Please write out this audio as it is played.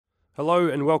Hello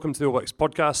and welcome to the All Blacks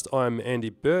podcast. I'm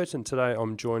Andy Burt and today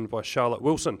I'm joined by Charlotte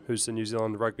Wilson, who's the New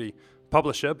Zealand rugby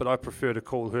publisher, but I prefer to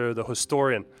call her the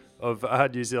historian of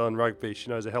New Zealand rugby.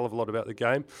 She knows a hell of a lot about the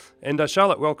game. And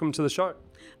Charlotte, welcome to the show.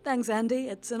 Thanks, Andy.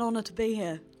 It's an honour to be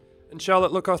here. And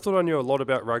Charlotte, look, I thought I knew a lot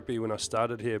about rugby when I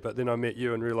started here, but then I met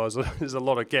you and realised there's a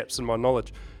lot of gaps in my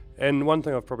knowledge. And one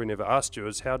thing I've probably never asked you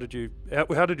is how did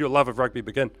your love of rugby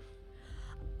begin?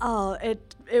 Oh,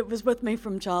 it was with me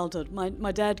from childhood.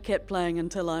 My dad kept playing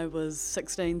until I was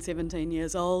 16, 17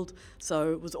 years old,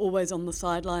 so it was always on the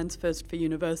sidelines, first for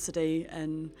university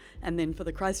and then for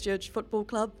the Christchurch Football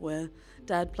Club where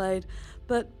Dad played.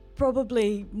 But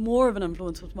probably more of an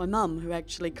influence was my mum, who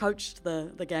actually coached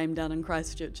the game down in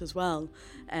Christchurch as well.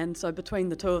 And so between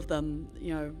the two of them,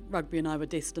 rugby and I were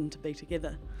destined to be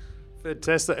together.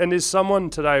 Fantastic. And there's someone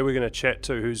today we're going to chat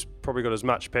to who's probably got as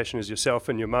much passion as yourself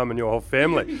and your mum and your whole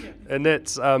family, and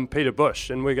that's Peter Bush,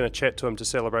 and we're going to chat to him to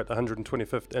celebrate the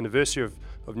 125th anniversary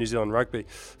of New Zealand rugby.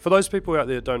 For those people out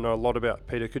there that don't know a lot about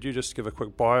Peter, could you just give a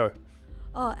quick bio?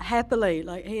 Oh, happily.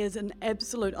 He is an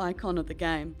absolute icon of the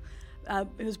game.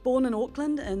 He was born in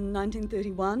Auckland in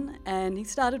 1931 and he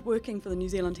started working for the New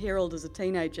Zealand Herald as a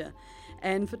teenager.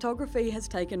 And photography has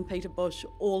taken Peter Bush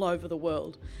all over the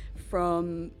world,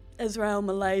 from Israel,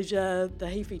 Malaysia, the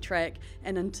Heafy track,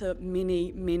 and into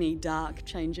many, many dark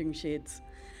changing sheds.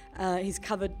 He's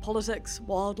covered politics,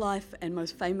 wildlife, and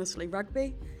most famously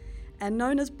rugby. And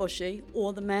known as Bushy,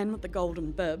 or the man with the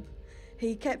golden bib,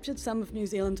 he captured some of New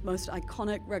Zealand's most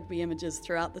iconic rugby images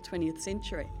throughout the 20th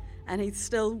century. And he's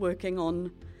still working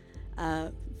on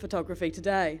photography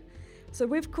today. So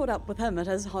we've caught up with him at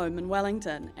his home in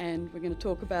Wellington, and we're going to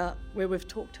talk about where we've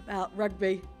talked about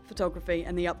rugby, photography,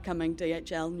 and the upcoming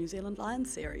DHL New Zealand Lions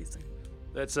series.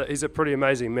 He's a pretty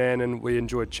amazing man, and we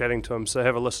enjoyed chatting to him. So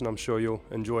have a listen. I'm sure you'll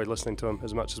enjoy listening to him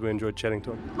as much as we enjoyed chatting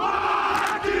to him.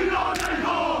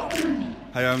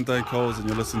 Hey, I'm Dave Coles, and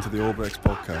you're listening to the All Blacks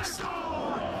podcast.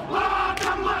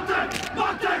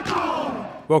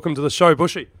 Welcome to the show,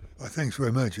 Bushy. Oh, thanks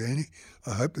very much, Andy.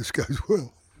 I hope this goes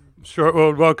well. Sure it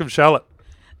will. Welcome, Charlotte.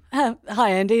 Hi,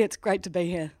 Andy. It's great to be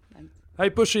here. Thanks. Hey,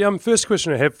 Bushy, first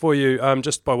question I have for you,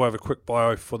 just by way of a quick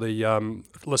bio for the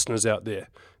listeners out there.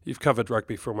 You've covered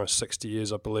rugby for almost 60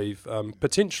 years, I believe.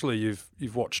 Potentially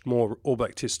you've watched more All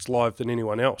Black tests live than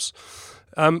anyone else.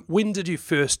 When did you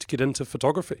first get into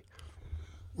photography?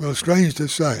 Well, strange to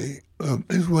say,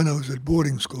 this is when I was at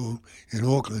boarding school in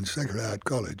Auckland, Sacred Heart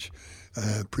College,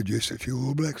 produced a few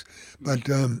All Blacks. But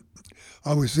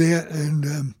I was there,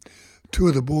 and two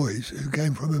of the boys who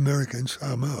came from America and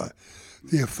Samoa,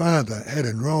 their father had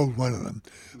enrolled one of them,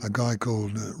 a guy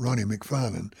called Ronnie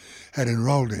McFarlane, had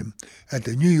enrolled him at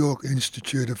the New York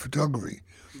Institute of Photography.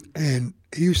 And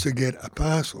he used to get a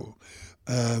parcel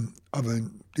of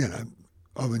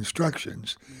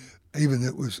instructions, even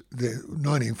it was the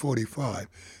 1945,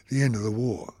 the end of the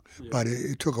war. Yeah. But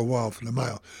it took a while for the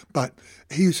mail. But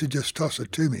he used to just toss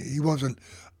it to me. He wasn't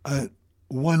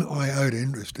one iota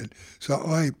interested. So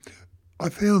I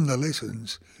found the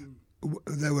lessons,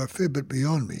 they were a fair bit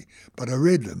beyond me, but I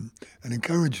read them and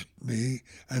encouraged me,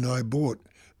 and I bought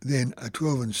then a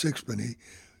 12 and sixpenny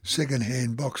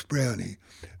second-hand box brownie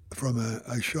from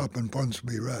a shop in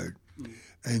Ponsonby Road.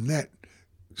 And that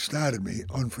started me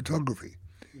on photography.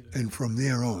 And from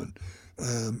there on,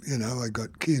 I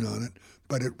got keen on it,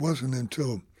 but it wasn't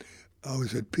until I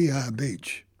was at PR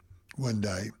Beach one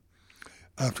day,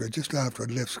 just after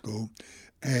I'd left school,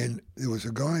 and there was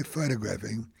a guy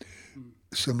photographing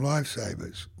some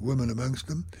lifesavers, women amongst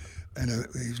them, and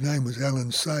his name was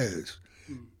Alan Sayers.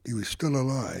 He was still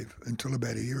alive until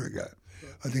about a year ago.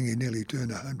 I think he nearly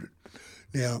turned 100.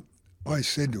 Now, I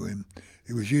said to him,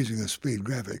 he was using a speed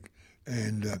graphic,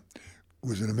 and it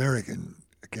was an American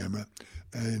camera,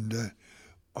 and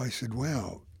I said,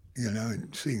 wow,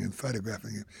 and seeing him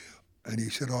photographing him, and he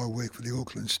said, I work for the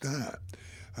Auckland Star.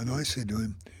 And I said to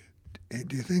him,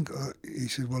 do you think, he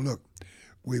said, well, look,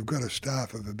 we've got a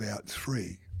staff of about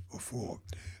 3 or 4.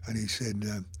 And he said,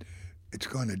 it's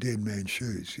kind of dead man's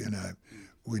shoes,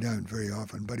 we don't very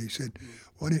often. But he said,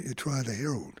 why don't you try the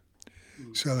Herald?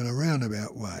 So in a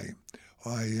roundabout way,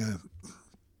 I,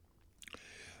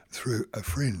 through a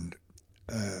friend,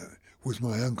 was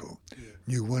my uncle,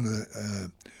 knew one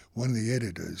of the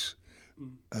editors,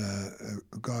 a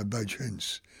guy, Budge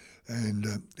Hintz.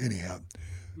 And anyhow,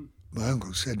 my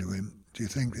uncle said to him, do you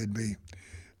think there'd be,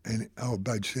 and old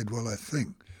Budge said, well, I think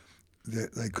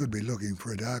that they could be looking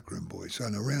for a darkroom boy. So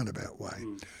in a roundabout way,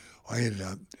 I ended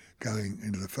up going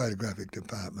into the photographic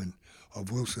department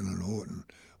of Wilson and Horton,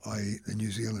 i.e. the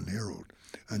New Zealand Herald,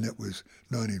 and that was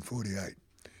 1948.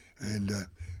 And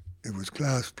it was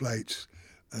glass plates,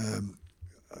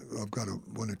 I've got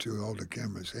one or two older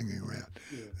cameras hanging around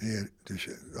here to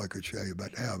show, I could show you.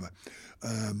 But however,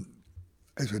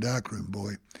 as a darkroom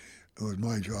boy, it was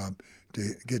my job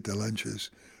to get the lunches,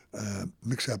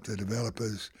 mix up the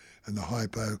developers and the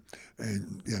hypo,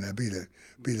 and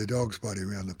be the dog's body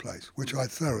around the place, which I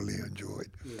thoroughly enjoyed.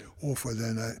 Or for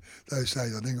then those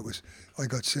days, I think I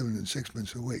got 7 and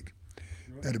 6pence a week.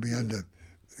 That'd be under,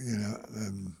 you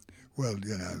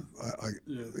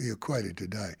equate it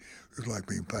today. It was like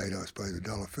being paid, I suppose,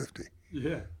 $1.50.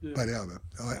 Yeah. But however,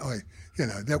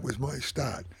 that was my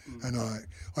start, and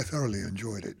I thoroughly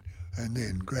enjoyed it. And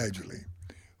then gradually,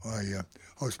 I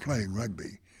was playing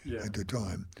rugby at the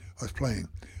time.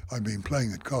 I'd been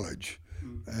playing at college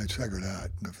at Sacred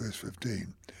Heart in the first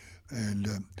 15, and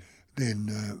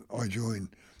then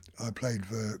I played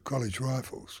for College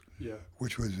Rifles,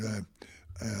 which was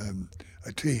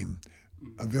a team,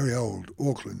 a very old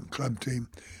Auckland club team.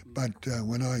 But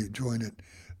when I joined it,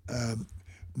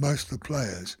 most of the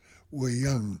players were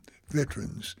young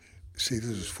veterans. See,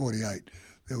 this is 48.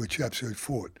 There were chaps who had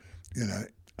fought,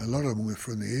 a lot of them were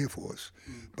from the Air Force,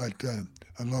 but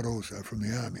a lot also from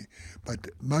the Army. But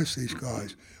most of these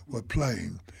guys were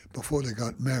playing before they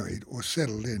got married or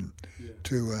settled in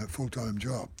to a full-time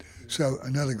job. So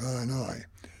another guy and I,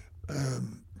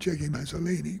 Jackie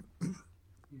Mazzolini,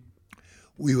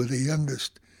 we were the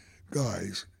youngest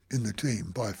guys in the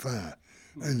team by far,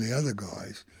 and the other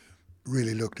guys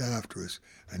really looked after us,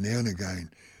 and now and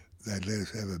again they'd let us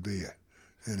have a beer,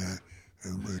 and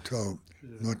we were told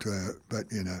not to, but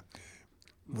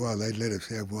while they'd let us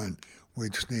have one,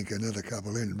 we'd sneak another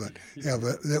couple in. But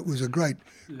however, that was a great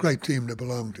team to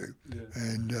belong to,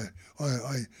 and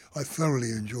I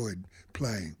thoroughly enjoyed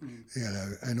playing,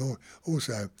 and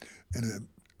also in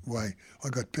a way I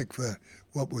got picked for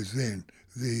what was then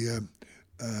the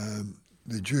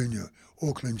junior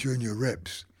Auckland Junior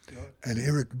Reps, and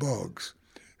Eric Boggs,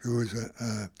 who was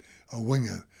a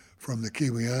winger from the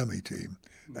Kiwi Army team,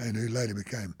 and who later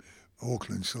became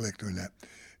Auckland selector in that.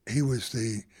 He was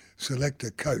the selector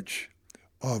coach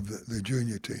of the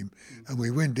junior team, and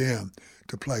we went down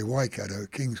to play Waikato,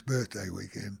 King's birthday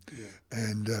weekend,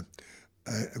 and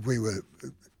we were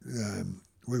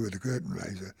the curtain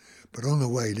raiser. But on the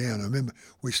way down, I remember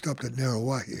we stopped at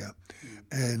Narawahia,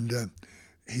 and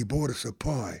he bought us a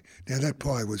pie. Now that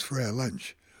pie was for our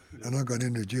lunch, and I got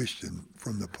indigestion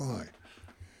from the pie.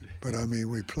 But I mean,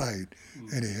 we played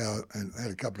anyhow and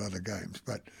had a couple of other games.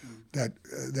 But that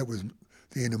was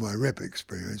the end of my rep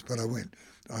experience. But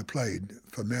I played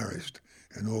for Marist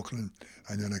in Auckland,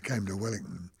 and then I came to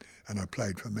Wellington, and I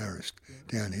played for Marist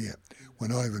down here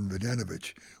when Ivan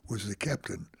Vodanovic was the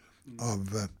captain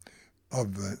of the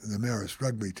Marist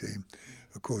rugby team,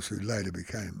 of course, who later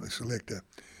became a selector.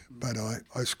 But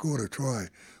I scored a try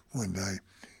one day.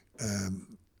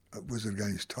 It was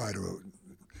against Taira,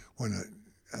 one of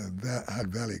Hutt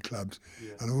Valley clubs,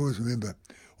 and I always remember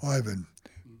Ivan,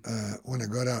 when I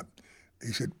got up,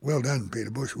 he said, "Well done,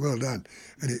 Peter Bush, well done."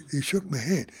 And he shook my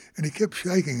hand, and he kept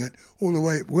shaking it all the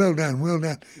way, "Well done, well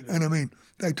done." And I mean,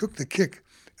 they took the kick,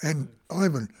 and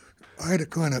Ivan, I had to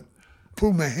kind of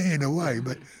pull my hand away,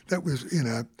 but that was,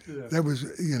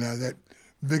 that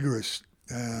vigorous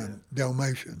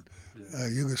Dalmatian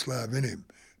Yugoslav in him.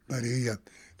 But he,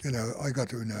 I got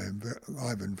to know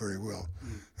Ivan very well,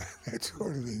 that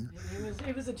sort of thing.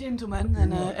 He was a gentleman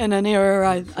in an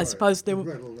era, I suppose there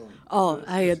were...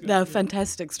 they're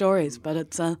fantastic stories, but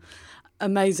it's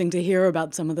amazing to hear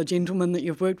about some of the gentlemen that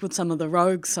you've worked with, some of the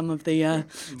rogues, some of the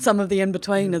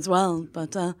in-between as well.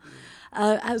 But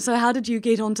so how did you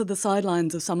get onto the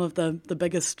sidelines of some of the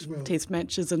biggest test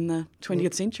matches in the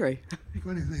 20th century? The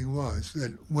funny thing was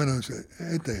that when I was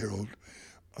at the Herald,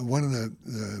 one of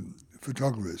the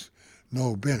photographers,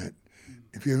 Noel Bennett,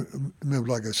 if you remember,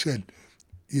 like I said,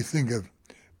 you think of,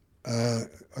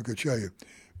 I could show you,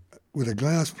 with a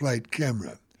glass plate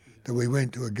camera that we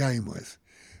went to a game with,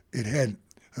 it had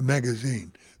a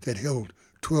magazine that held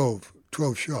 12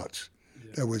 shots.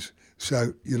 That was,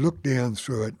 so you looked down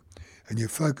through it and you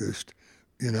focused,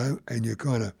 and you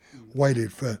kind of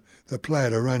waited for the player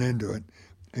to run into it,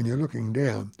 and you're looking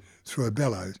down through a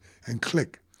bellows and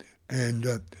click. And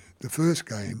the first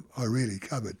game I really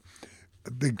covered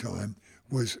big time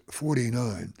was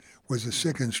 49, was the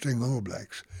second string All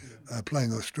Blacks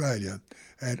playing Australia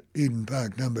at Eden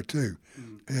Park number 2.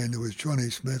 And there was Johnny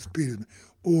Smith, Peter,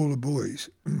 all the boys.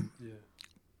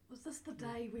 Was this the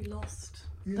day we lost?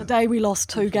 The day we lost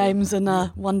 2 games in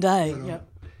one day.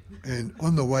 And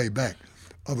on the way back,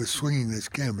 I was swinging this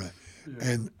camera,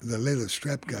 and the leather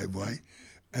strap gave way,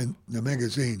 and the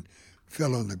magazine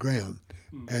fell on the ground,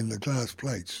 and the glass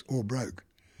plates all broke.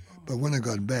 But when I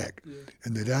got back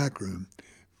in the dark room,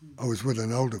 I was with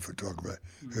an older photographer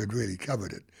who had really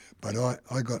covered it, but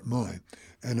I got mine,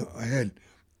 and I had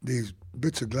these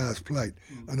bits of glass plate,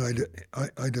 and I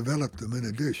developed them in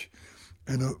a dish,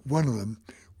 and one of them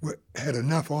had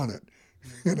enough on it,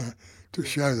 to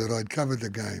show that I'd covered the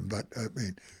game. But I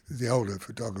mean, the older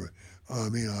photographer, I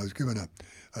was given a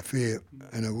fair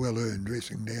and a well-earned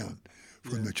dressing down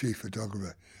from the chief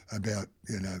photographer about,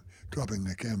 dropping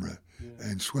the camera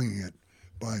and swinging it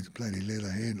by its bloody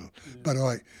leather handle. But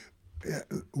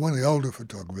one of the older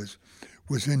photographers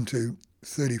was into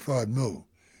 35 mil,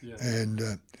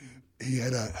 and he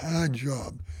had a hard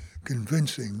job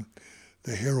convincing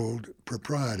the Herald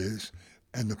proprietors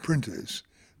and the printers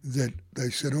that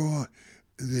they said,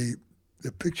 the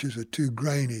pictures are too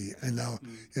grainy and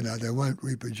they won't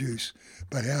reproduce.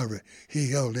 But however, he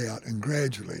held out, and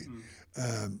gradually,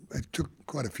 it took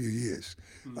quite a few years.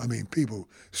 I mean, people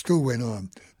still went on.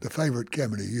 The favourite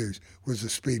camera to use was the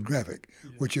Speed Graphic,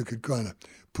 which you could kind of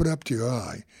put up to your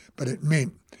eye, but it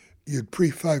meant you'd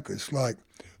pre-focus, like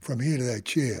from here to that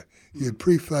chair, you'd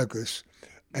pre-focus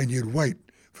and you'd wait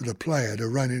for the player to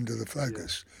run into the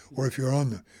focus. Or if you're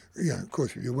on of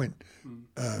course, if you went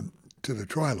to the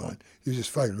try line, you just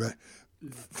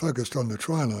focused on the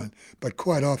try line, but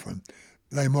quite often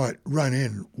they might run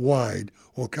in wide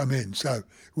or come in. So it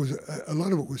was a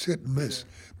lot of it was hit and miss,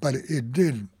 but it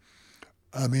did.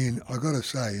 I mean, I got to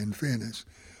say, in fairness,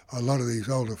 a lot of these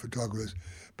older photographers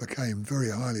became very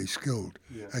highly skilled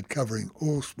at covering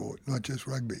all sport, not just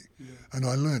rugby. And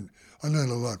I learned a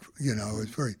lot. I was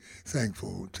very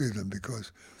thankful to them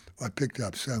because I picked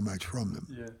up so much from them.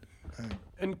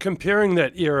 And comparing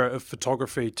that era of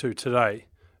photography to today,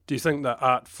 do you think the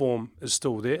art form is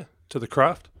still there to the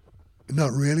craft?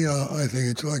 Not really. I think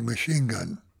it's like machine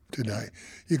gun today.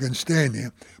 You can stand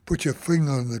there, put your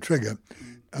finger on the trigger.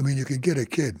 I mean, you can get a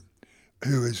kid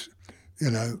who is,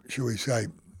 shall we say,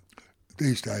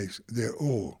 these days they're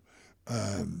all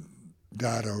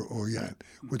data or,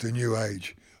 with the new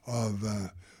age of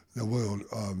the world,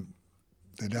 of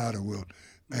the data world.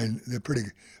 And they're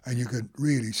pretty, and you could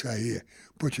really say, here,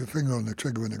 put your finger on the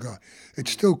trigger when the guy. It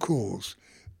still calls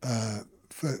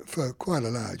for quite a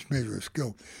large measure of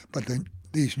skill. But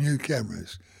these new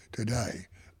cameras today,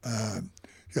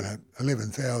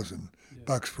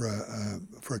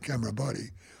 $11,000 for a camera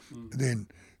body, then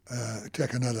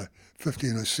take another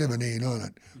 15 or 17 on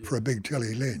it for a big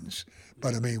tele lens.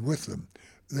 But I mean, with them,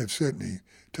 they've certainly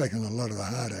taken a lot of the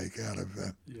heartache out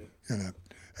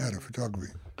of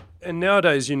photography. And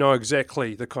nowadays, you know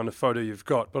exactly the kind of photo you've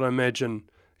got, but I imagine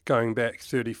going back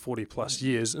 30, 40 plus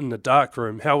years in the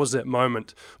darkroom, how was that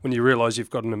moment when you realise you've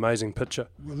got an amazing picture?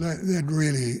 Well,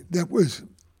 that was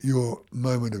your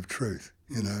moment of truth,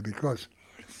 because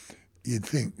you'd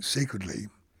think secretly,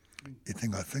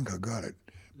 I think I got it,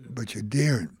 but you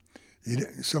daren't.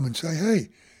 Someone say, hey,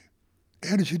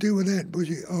 how did you do with that,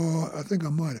 Bushy? Oh, I think I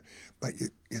might have. But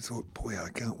you thought, boy, I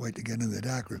can't wait to get in the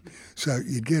darkroom. So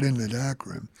you'd get in the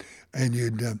darkroom and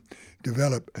you'd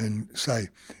develop and say,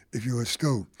 if you were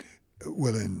still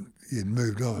willing, you'd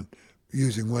moved on,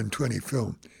 using 120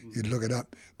 film, you'd look it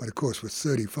up. But of course, with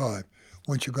 35,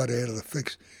 once you got out of the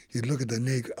fix, you'd look at the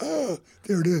knee, oh,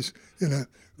 there it is, a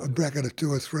bracket of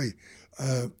 2 or 3,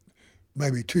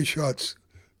 maybe 2 shots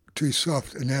too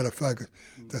soft and out of focus.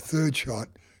 The third shot,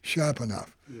 sharp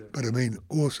enough. But I mean,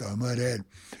 also, I might add,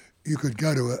 you could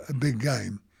go to a big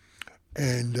game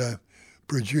and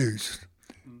produce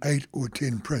 8 or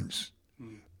 10 prints,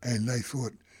 and they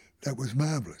thought that was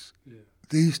marvellous.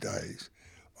 These days,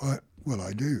 I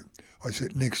do. I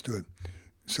sit next to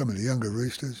some of the younger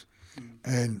roosters,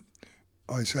 and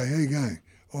I say, how you going?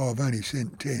 Oh, I've only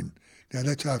sent 10. Now,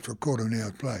 that's after a quarter of an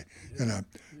hour's play.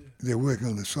 They're working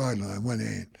on the sideline, one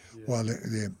hand, while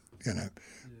they're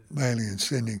mailing and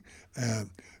sending.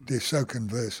 They're so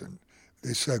conversant.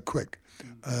 They're so quick.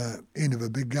 End of a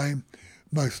big game,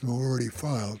 most of them are already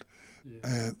filed,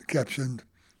 captioned,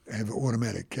 have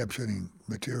automatic captioning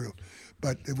material,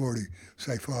 but they've already,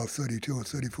 say, filed 32 or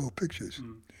 34 pictures.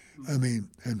 I mean,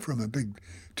 and from a big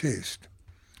test,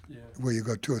 where you've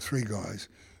got 2 or 3 guys,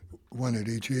 one at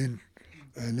each end,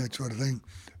 and that sort of thing,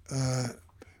 to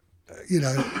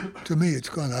me it's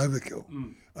kind of overkill.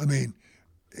 I mean,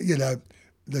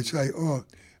 they say, oh,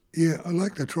 yeah, I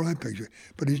like the try picture,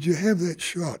 but did you have that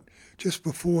shot just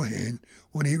beforehand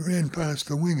when he ran past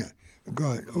the winger? The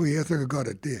guy, oh yeah, I think I got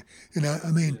it there.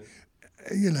 I mean,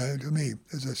 to me,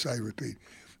 as I say, repeat,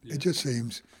 it just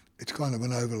seems it's kind of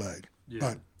an overload.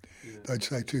 But they'd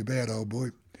say, too bad, old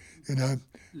boy.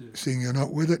 Seeing you're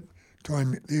not with it,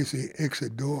 there's the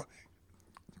exit door,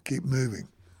 keep moving.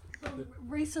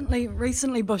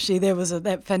 Recently, Bushy, there was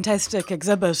that fantastic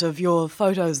exhibit of your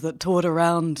photos that toured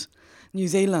around New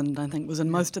Zealand, I think was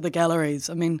in most of the galleries.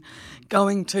 I mean,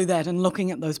 going to that and looking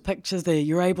at those pictures there,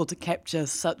 you're able to capture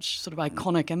such sort of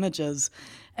iconic images.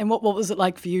 And what was it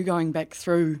like for you going back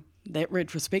through that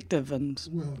retrospective? And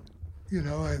Well, you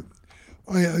know,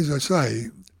 I as I say,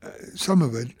 some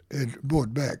of it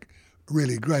brought back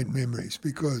really great memories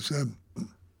because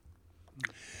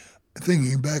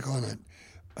thinking back on it,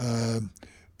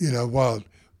 you know, while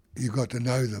you got to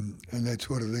know them and that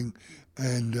sort of thing,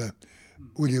 and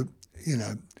when you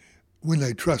know, when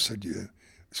they trusted you,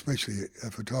 especially a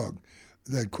photog,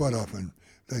 they'd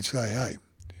say, "Hey,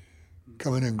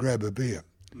 come in and grab a beer,"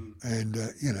 and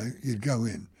you know, you'd go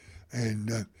in,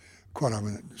 and quite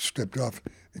often stepped off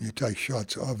and you take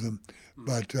shots of them.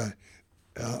 But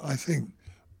I think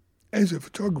as a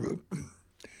photographer,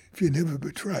 if you never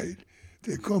betrayed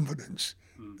their confidence,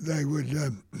 they would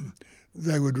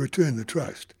return the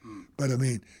trust. But I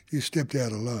mean, you stepped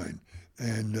out of line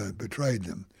and betrayed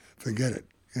them. Forget it,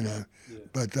 you know. Yeah.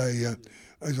 But they,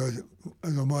 as I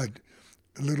might,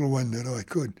 a little one that I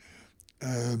could,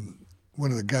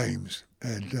 one of the games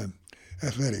at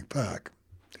Athletic Park,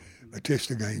 a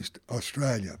test against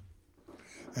Australia,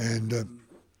 and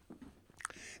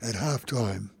at half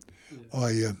time,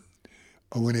 I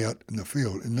went out in the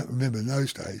field, and remember in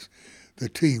those days, the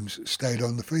teams stayed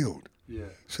on the field. Yeah.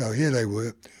 So here they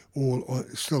were,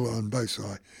 still on both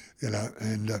sides, you know,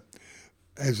 and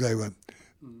as they were,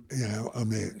 you know, I'm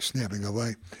there snapping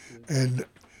away, and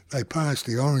they passed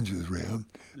the oranges round,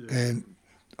 and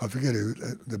I forget who,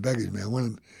 the baggage man, one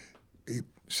of them, he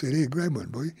said, "Here, grab one,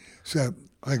 boy." So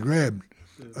I grabbed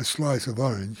a slice of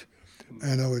orange,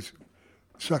 and I was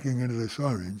sucking into this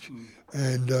orange,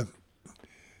 and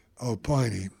old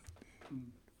Piney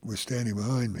was standing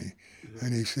behind me,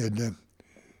 and he said,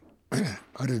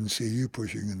 "I didn't see you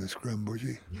pushing in the scrum,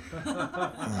 Bushy."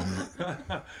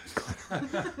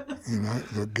 You know,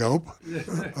 the gulp.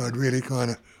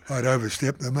 I'd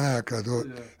overstepped the mark. I thought,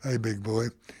 "Hey, big boy,"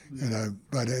 you know.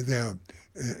 But you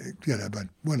know, but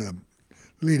one of them,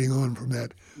 leading on from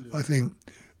that, I think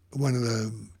one of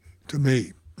the, to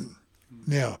me,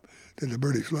 now that the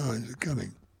British Lions are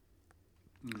coming,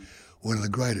 one of the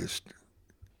greatest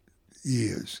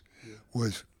years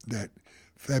was that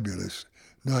fabulous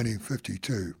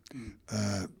 1952,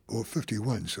 or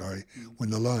 51, sorry,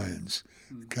 when the Lions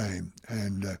came,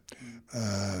 and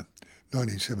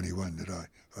 1971,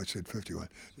 I said 51,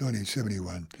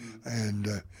 1971,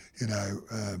 and, you know,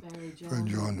 Fern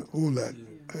John, all that,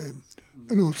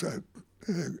 and also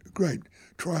great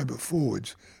tribe of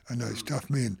forwards and those tough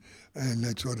men and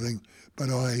that sort of thing.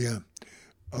 But I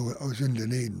was in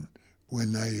Dunedin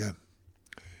when they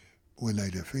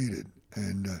defeated,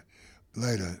 and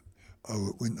later I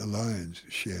went to the Lions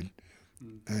shed,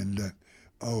 and Doug,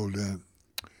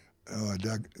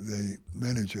 the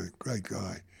manager, great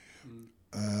guy,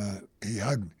 he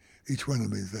hugged each one of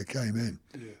them as they came in,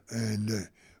 and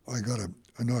I got a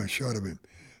nice shot of him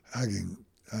hugging,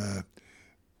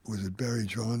 was it Barry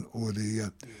John or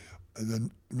the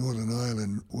Northern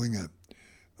Ireland winger?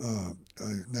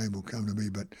 His name will come to me,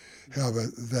 but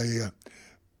however,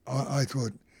 I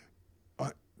thought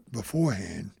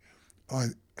beforehand,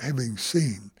 having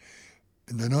seen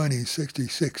in the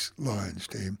 1966 Lions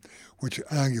team, which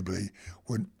arguably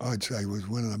I'd say was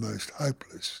one of the most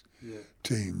hopeless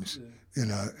teams, you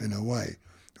know, in a way.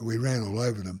 We ran all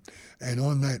over them. And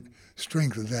on that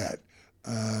strength of that,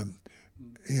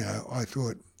 you know, I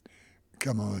thought,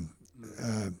 come on,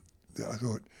 I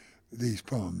thought these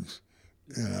Poms,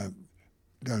 you know,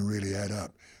 don't really add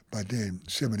up. But then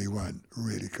 71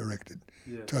 really corrected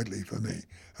totally for me.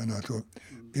 And I thought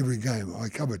every game, I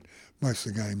covered most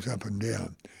of the games up and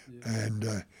down.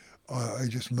 And I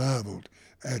just marvelled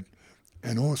at,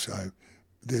 and also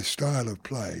their style of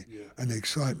play and the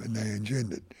excitement they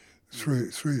engendered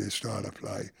through their style of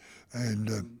play.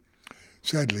 And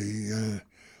sadly,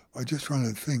 I just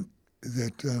trying to think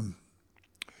that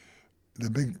the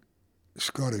big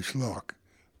Scottish lock,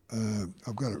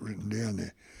 I've got it written down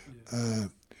there,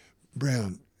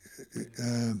 Brown,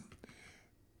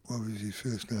 what was his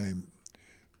first name?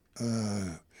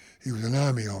 He was an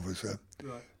army officer,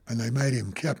 and they made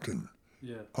him captain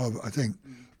of, I think,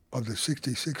 of the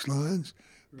 66 Lions,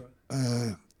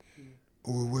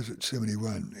 or was it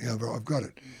 71? Yeah, I've got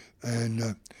it.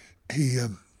 And he,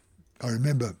 I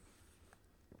remember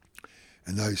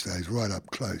in those days right up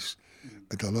close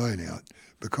at the line out,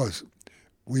 because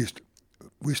we used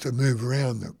we used to move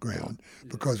around the ground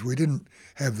because we didn't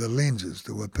have the lenses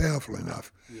that were powerful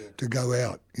enough to go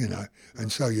out,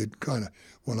 and so you'd kind of,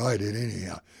 well, I did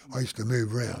anyhow. I used to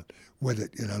move around with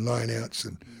it, line outs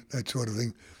and that sort of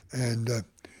thing. And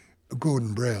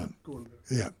Gordon Brown,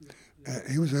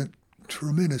 he was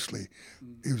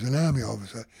he was an army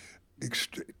officer,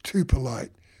 too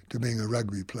polite to being a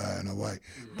rugby player in a way.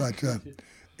 But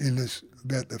in this,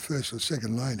 about the first or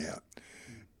second line out,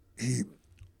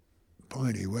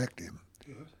 Piney whacked him,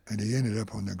 and he ended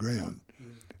up on the ground,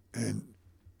 and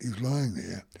he was lying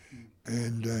there,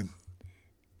 and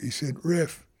he said,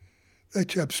 "Ref, that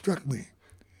chap struck me,"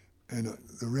 and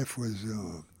the ref was,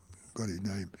 got his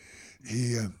name.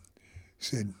 He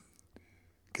said,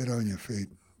 "Get on your feet.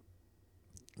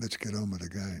 Let's get on with the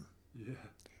game." Yeah.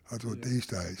 I thought these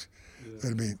days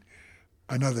that'd mean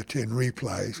another 10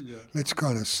 replays. Let's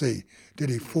kind of see, did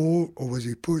he fall or was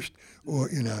he pushed, or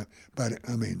But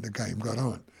I mean, the game got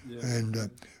on,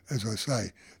 and as I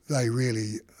say, they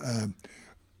really,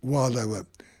 while they were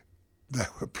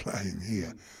playing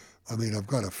here. I mean, I've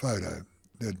got a photo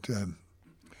that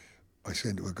I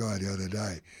sent to a guy the other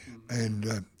day,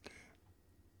 and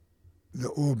the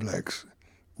All Blacks,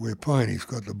 where Piney's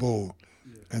got the ball,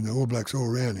 and the All Blacks all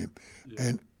around him,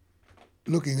 and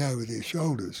looking over their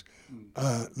shoulders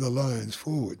are the Lions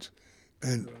forwards,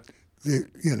 and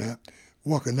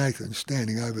Walker Nathan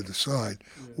standing over the side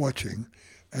watching,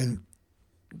 and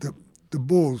the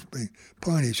ball's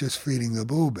Piney's just feeding the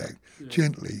ball back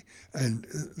gently, and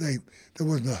there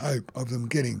wasn't a hope of them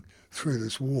getting through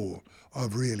this wall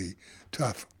of really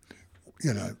tough,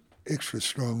 extra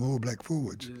strong All Black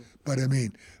forwards. But I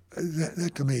mean,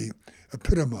 that to me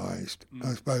epitomised,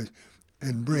 I suppose,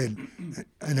 and bred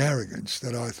an arrogance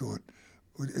that I thought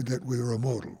that we were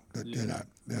immortal.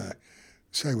 That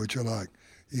say what you like,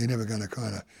 you're never going to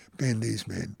kind of bend these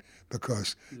men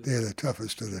because they're the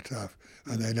toughest of the tough,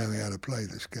 and they know how to play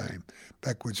this game,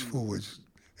 backwards, forwards,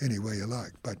 any way you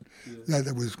like. But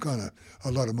that was kind of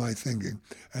a lot of my thinking,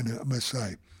 and I must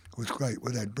say, it was great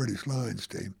with that British Lions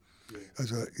team.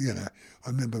 As I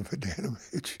remember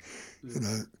Vodanovic,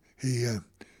 he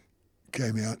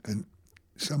came out and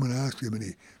someone asked him, and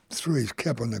he threw his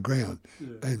cap on the ground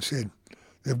and said,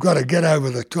 "They've got to get over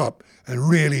the top and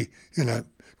really,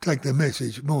 take the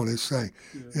message, more or less saying,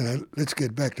 let's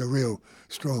get back to real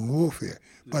strong warfare."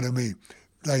 But I mean,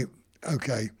 they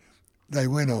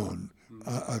went on.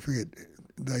 I forget,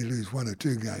 they lose 1 or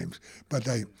 2 games, but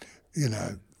they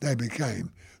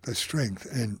became the strength,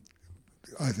 and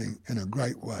I think in a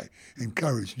great way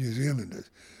encouraged New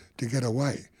Zealanders to get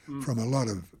away from a lot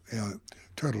of our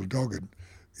total dogged,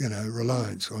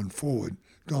 reliance on forward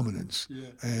dominance,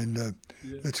 and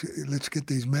let's get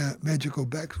these magical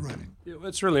backs running. Yeah,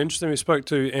 it's really interesting. We spoke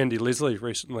to Andy Leslie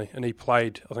recently, and he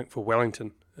played, I think, for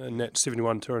Wellington in that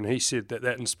 71 tour, and he said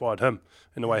that inspired him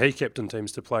in the way he captained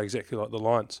teams to play exactly like the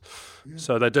Lions.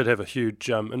 So they did have a huge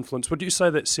influence. Would you say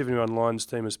that 71 Lions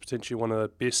team is potentially one of the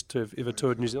best to have ever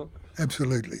toured New Zealand?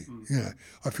 Absolutely.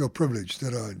 I feel privileged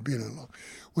that I'd been along.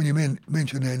 When you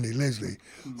mention Andy Leslie,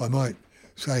 I might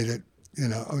say that,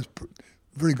 I was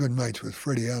very good mates with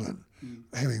Freddie Allen,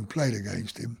 having played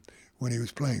against him when he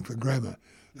was playing for Grammar,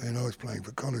 and I was playing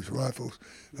for College Rifles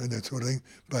and that sort of thing.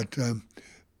 But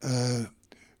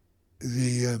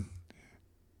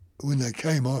when they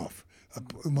came off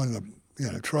one of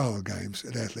the trial games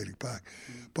at Athletic Park,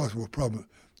 possible problem.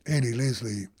 Andy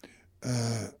Leslie,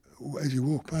 as he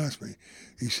walked past me,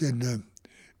 he said,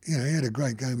 he had a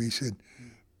great game. He said,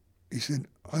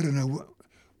 "I don't know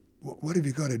what have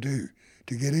you got to do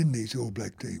to get in these All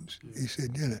Black teams?" He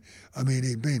said,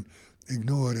 he'd been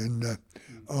ignored, and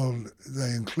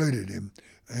they included him,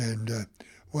 and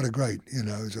what a great,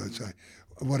 as I'd say,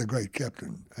 what a great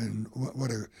captain, and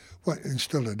and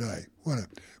still today, what a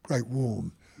great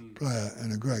warm player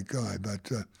and a great guy.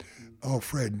 But old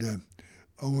Fred,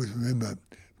 I always remember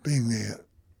being there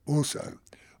also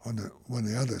on one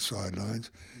of the other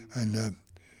sidelines, and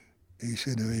he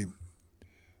said to me,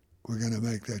 "We're going to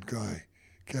make that guy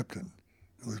captain."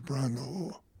 It was Brian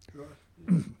Lahore.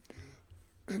 Right.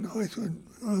 And I thought,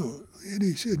 and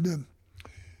he said,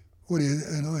 "What do you?"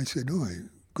 And I said, "Oh,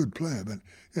 good player, but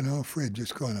Fred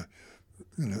just kind of,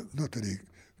 not that he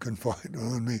confided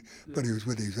on me, but he was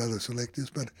with his other selectors."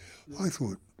 But I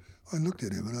looked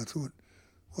at him and I thought,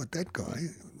 "What, that guy?"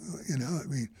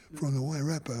 From the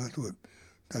Wairarapa, I thought,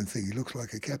 "Don't think he looks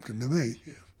like a captain to me."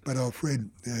 But old Fred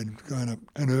had kind of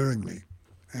unerringly,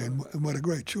 and what a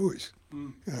great choice.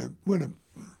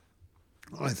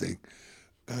 I think,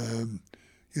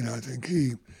 I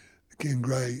think Ken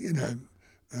Gray,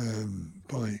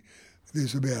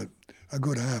 there's about a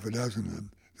good half a dozen of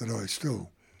them that I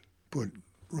still put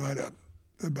right up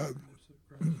above.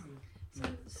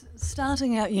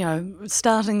 Starting out,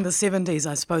 starting the 70s,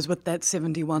 I suppose, with that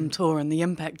 71 tour and the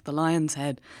impact the Lions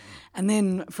had. And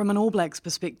then from an All Blacks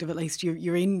perspective, at least,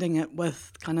 you're ending it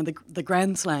with kind of the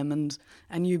Grand Slam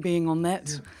and you being on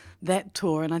that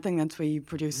tour. And I think that's where you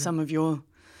produced some of your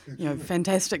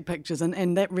fantastic pictures.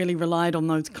 And that really relied on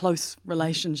those close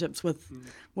relationships with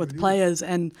players.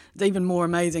 And it's even more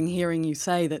amazing hearing you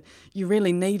say that you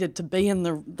really needed to be in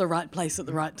the right place at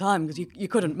the right time because you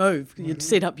couldn't move. You'd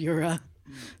set up your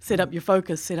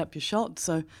focus, set up your shot.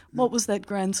 So what was that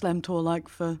Grand Slam tour like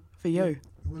for you?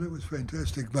 Well, it was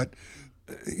fantastic, but,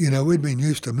 we'd been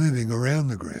used to moving around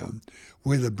the ground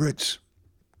where the Brits,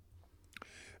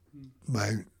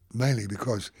 mainly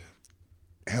because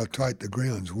how tight the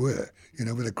grounds were,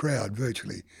 with a crowd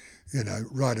virtually,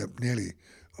 right up nearly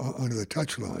onto the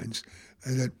touch lines,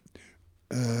 and that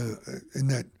in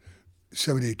that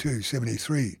 72,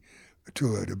 73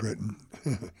 tour to Britain,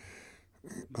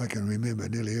 I can remember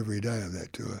nearly every day of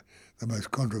that tour, the most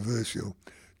controversial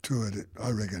tour that I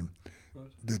reckon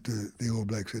that the All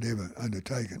Blacks had ever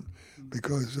undertaken,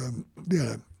 because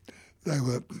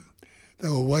they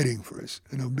were waiting for us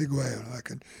in a big way, and I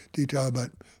can detail.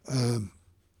 But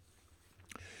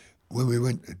when we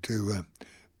went to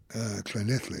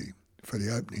Llanelli for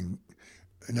the opening,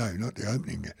 no, not the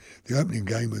opening. The opening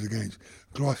game was against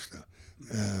Gloucester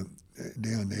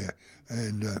down there,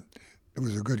 and it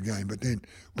was a good game. But then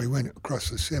we went across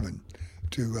the Severn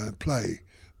to play,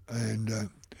 and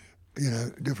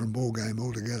different ball game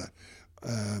altogether.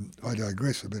 I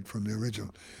digress a bit from the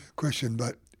original question,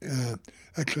 but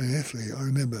at Llanelli, I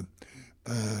remember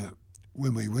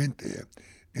when we went there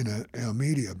in our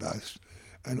media bus,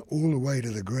 and all the way to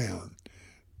the ground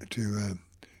to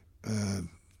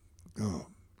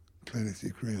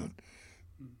Llanelli Ground.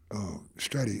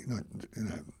 Strady, not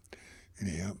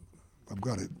anyhow, I've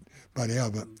got it by now,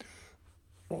 but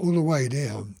all the way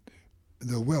down,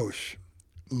 the Welsh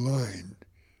lined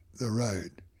the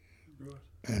road,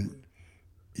 and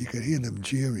you could hear them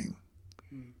jeering.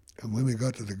 And when we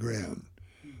got to the ground,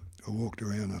 I walked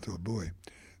around, I thought, boy,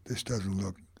 this doesn't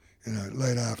look,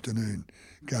 late afternoon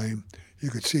game. You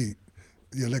could see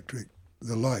the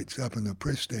lights up in the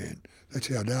press stand. That's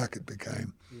how dark it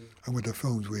became, and with the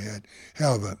films we had.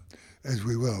 However, as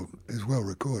well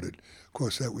recorded, of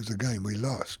course, that was the game we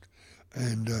lost.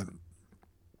 And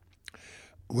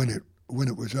when it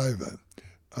was over,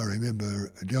 I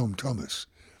remember Delm Thomas,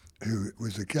 who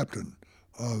was the captain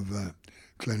of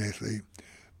Llanelli,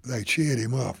 they cheered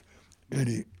him off, and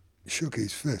he shook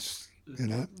his fists,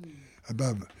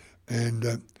 above.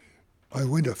 And I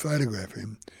went to photograph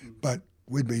him, but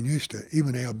we'd been used to,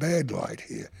 even our bad light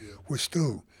here was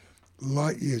still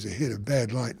light years ahead of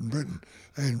bad light in Britain.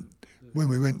 And when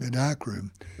we went in the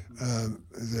darkroom,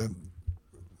 the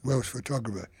Welsh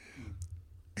photographer,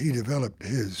 he developed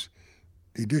them.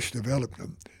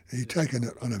 He'd taken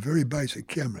it on a very basic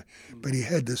camera, but he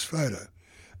had this photo.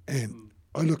 And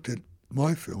I looked at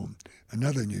my film,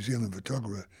 another New Zealand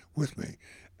photographer with me,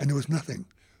 and there was nothing.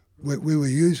 We were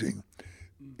using,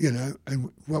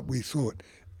 and what we thought,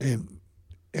 and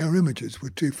our images were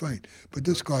too faint. But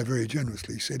this guy very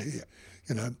generously said, here,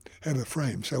 have a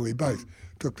frame. So we both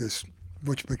took this,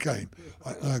 which became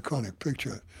an iconic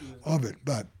picture of it.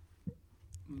 But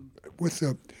with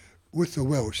the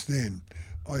Welsh then,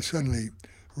 I suddenly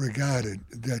regarded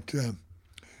that,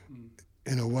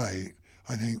 in a way,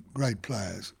 I think great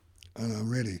players, and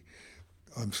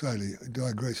I'm slowly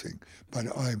digressing, but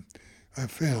I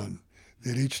found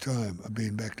that each time I've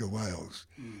been back to Wales,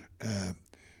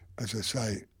 as I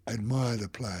say, admire the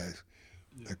players,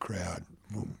 the crowd,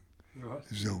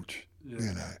 zilch,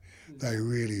 they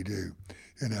really do,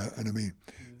 and I mean,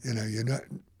 you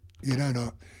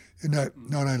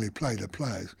not only play the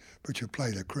players, but you play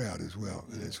the crowd as well,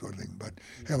 and that sort of thing. But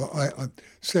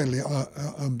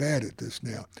I'm bad at this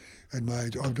now at my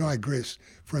age. I've digressed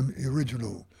from the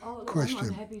original question.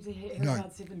 I'm happy to hear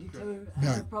about 72.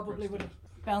 I probably would have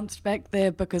bounced back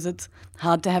there because it's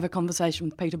hard to have a conversation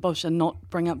with Peter Bush and not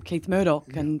bring up Keith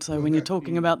Murdoch. And so when you're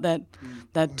talking about that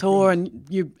tour and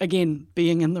you, again,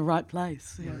 being in the right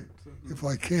place. Yeah. If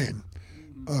I can,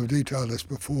 I've detailed this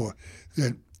before,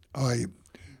 that I,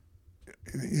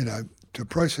 to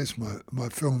process my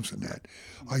films and that,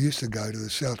 I used to go to the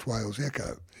South Wales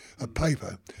Echo, a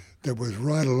paper that was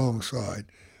right alongside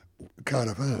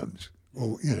Cardiff Arms,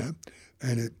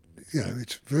 and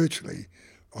it's virtually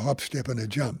a hop, step, and a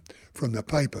jump from the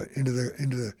paper into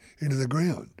the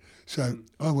ground. So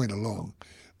I went along,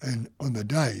 and on the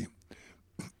day,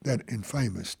 that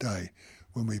infamous day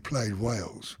when we played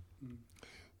Wales,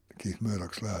 Keith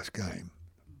Murdoch's last game,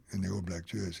 in the All Black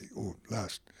jersey, or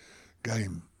last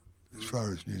game as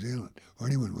far as New Zealand, or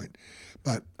anyone went.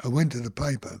 But I went to the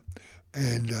paper,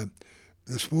 and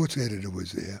the sports editor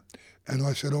was there, and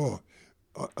I said,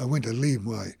 I went to leave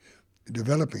my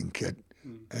developing kit,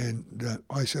 and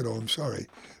I said, I'm sorry.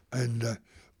 And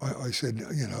I said,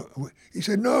 he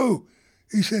said, no.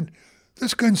 He said,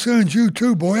 this concerns you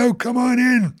too, boy. Oh, come on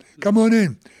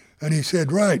in. And he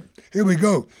said, right, here we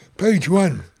go. Page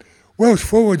 1, Welsh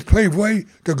forwards pave way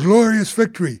to glorious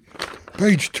victory.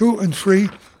 Page 2 and 3,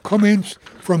 comments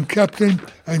from captain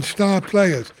and star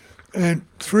players. And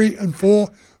 3 and 4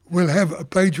 will have a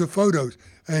page of photos.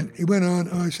 And he went on,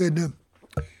 I said,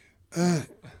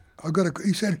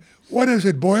 he said, what is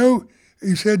it, boyo?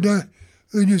 He said, the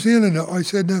New Zealander. I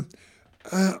said,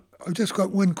 I've just got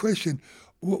one question.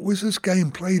 Was this game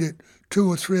played at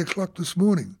 2 or 3 o'clock this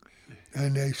morning?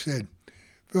 And they said,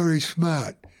 very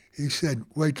smart. He said,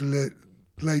 wait till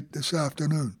late this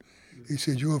afternoon. He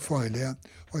said, you'll find out.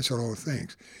 I said, oh,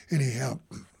 thanks. Anyhow,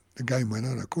 the game went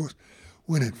on, of course.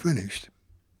 When it finished,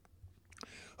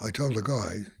 I told the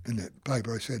guy in the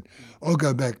paper, I said, I'll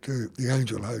go back to the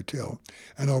Angel Hotel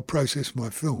and I'll process my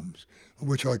films,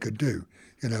 which I could do,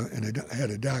 and I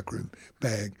had a darkroom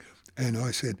bag. And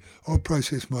I said, I'll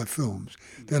process my films,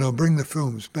 then I'll bring the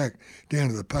films back down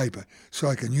to the paper so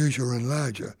I can use your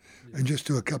enlarger and just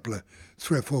do a couple of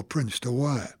 3 or 4 prints to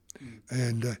wire.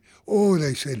 And,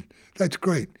 they said, that's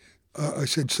great. I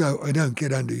said, so I don't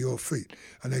get under your feet.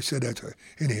 And they said, that's right.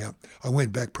 Anyhow, I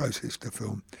went back, processed the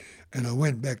film, and I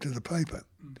went back to the paper,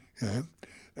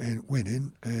 and went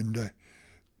in, and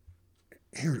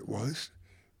here it was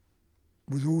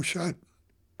all shut.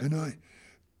 And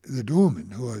the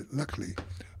doorman, who luckily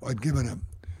I'd given him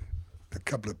a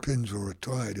couple of pins or a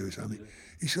tie or something,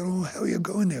 he said, oh, how are you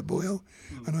going there, boyo?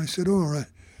 And I said,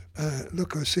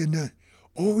 look, I said,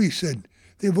 he said,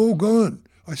 they've all gone.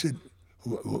 I said,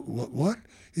 what?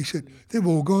 He said, they've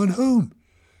all gone home.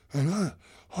 And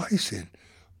I said,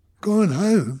 gone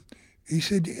home? He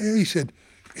said, yeah. He said,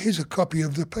 here's a copy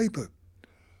of the paper.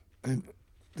 And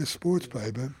the sports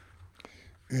paper,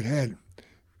 it had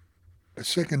a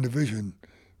second division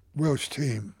Welsh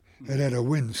team had a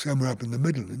win somewhere up in the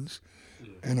Midlands,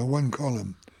 and a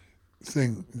one-column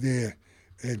thing there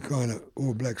had kind of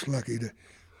All Blacks lucky to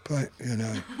play,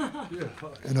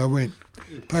 And I went,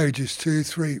 pages 2,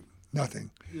 3,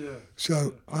 nothing. Yeah.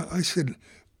 So I said,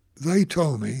 they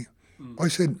told me, I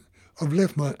said, I've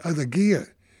left my other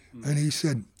gear. And he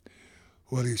said,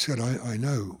 I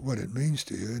know what it means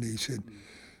to you. And he said,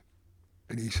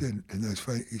 he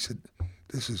said,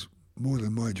 this is more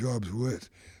than my job's worth.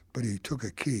 But he took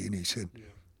a key and he said,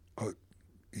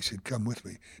 he said, come with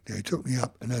me. Now he took me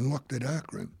up and unlocked the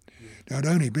darkroom. Now I'd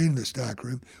only been in this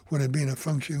darkroom when it had been a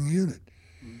functioning unit.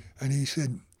 And he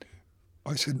said,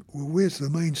 I said, well, where's the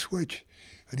main switch?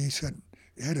 And he said,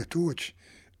 he had a torch.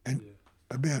 And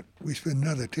we spent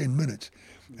another 10 minutes.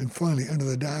 And finally, under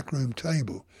the darkroom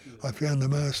table, I found the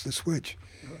master switch.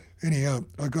 Anyhow,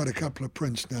 I got a couple of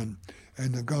prints done,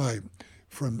 and the guy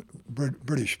from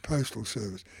British Postal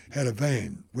Service had a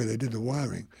van where they did the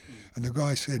wiring. And the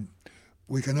guy said,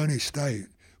 we can only stay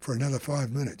for another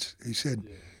 5 minutes. He said,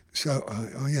 so,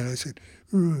 I said,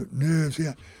 nerves,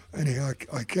 yeah. Anyhow,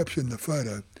 I captioned the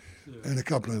photo and a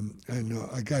couple of them, and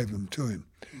I gave them to him.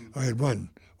 I had one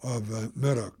of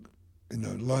Murdoch in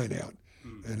the line out.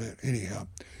 And anyhow,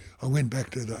 I went back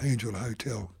to the Angel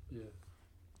Hotel.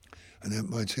 And that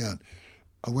might sound,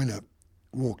 I went up,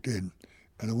 walked in,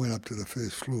 and I went up to the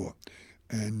first floor,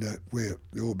 and where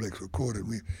the All Blacks were quartered.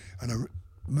 And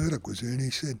Murdoch was there, and he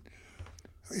said,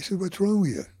 what's wrong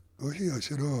with you? I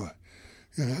said,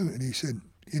 and he said,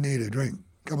 you need a drink,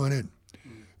 come on in.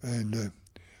 And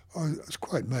I was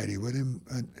quite matey with him,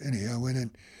 and anyhow, I went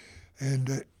in,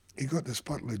 and he got this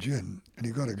bottle of gin, and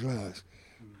he got a glass,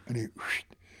 and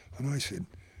I said,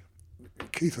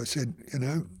 Keith, I said,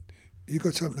 you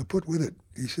got something to put with it?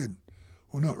 He said,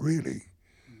 well, not really.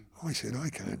 I said, I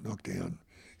can't knock down.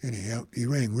 Anyhow, he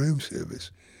rang room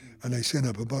service, and they sent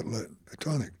up a bottle of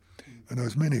tonic, and I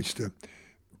was managed to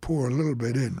pour a little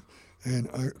bit in, and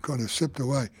I kind of sipped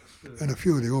away, and a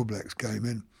few of the All Blacks came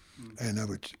in, and they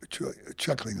were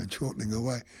chuckling and chortling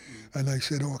away, and they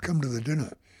said, come to the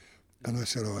dinner. And I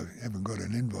said, I haven't got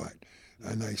an invite.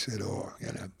 And they said,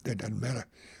 that doesn't matter.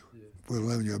 We'll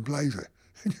loan you a blazer.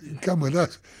 Come with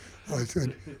us. I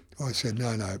said, no.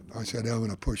 I said, I'm going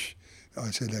to push.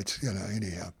 I said, that's,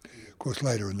 anyhow. Of course,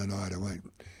 later in the night, I went,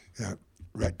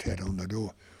 rat-tat on the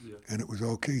door. And it was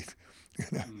old Keith,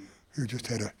 who just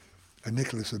had a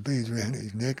necklace of beads around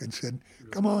his neck and said,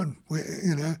 come on,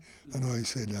 And I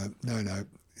said, no.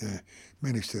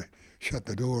 Managed to shut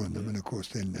the door on them. And, of course,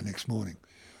 then the next morning,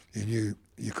 you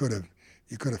could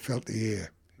have felt the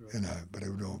air, but it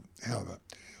would all. However,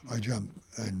 I jumped,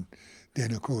 and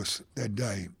then of course that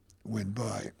day went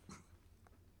by.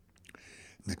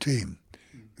 The team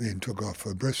then took off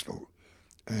for Bristol,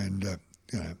 and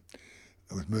there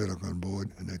was Murdoch on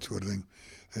board and that sort of thing,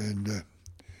 and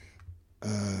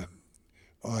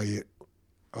I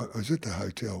was at the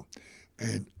hotel,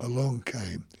 and along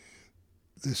came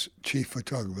this chief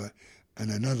photographer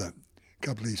and another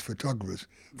couple of these photographers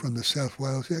from the South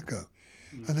Wales Echo,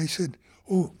 and they said,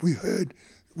 "Oh, we heard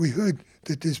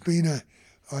that there's been a."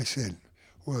 I said,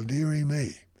 "Well, dearie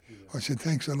me," I said,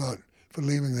 "Thanks a lot for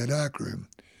leaving the dark room."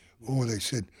 Or they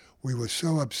said, "We were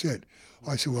so upset."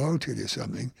 I said, "Well, I'll tell you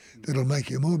something that'll make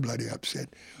you more bloody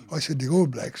upset." I said, "The All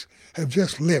Blacks have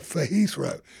just left for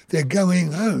Heathrow. They're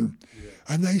going home."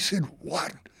 And they said,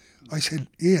 "What?" I said,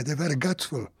 "Yeah, they've had a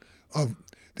gutsful of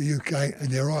the UK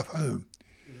and they're off home."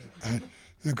 And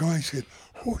the guy said,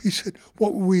 he said,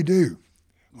 "What will we do?"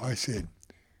 I said,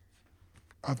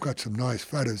 "I've got some nice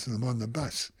photos of them on the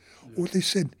bus." Or they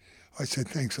said, I said,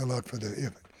 "Thanks a lot for the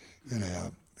effort."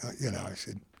 I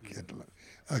said,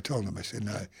 I told them, I said,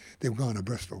 "No, they've gone to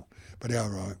Bristol." But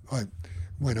I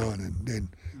went on, and then,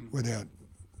 without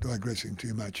digressing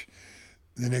too much,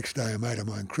 the next day a mate of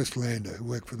mine, Chris Lander, who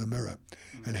worked for the Mirror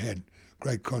and had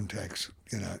great contacts,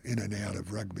 in and out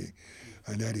of rugby,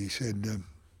 and that he said,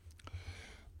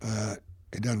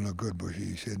 "It doesn't look good,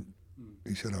 Bushy."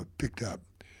 He said, "I've picked up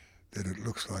that it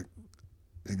looks like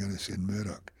they're going to send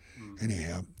Murdoch."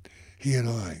 Anyhow, he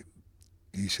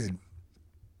said,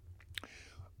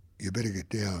 "You better get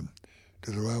down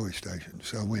to the railway station."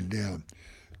 So I went down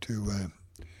to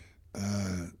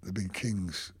the Big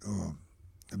Kings, or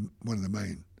one of the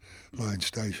main line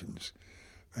stations.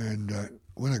 And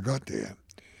when I got there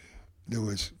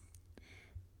was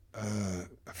a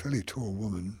fairly tall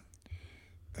woman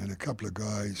and a couple of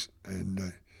guys, and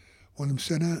one of them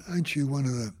said, "Aren't you one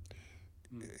of the,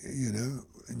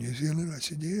 in New Zealand?" I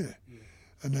said, "Yeah."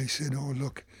 And they said, "Oh,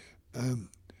 look,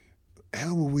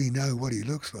 how will we know what he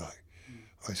looks like?"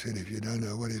 I said, "If you don't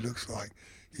know what he looks like,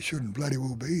 you shouldn't bloody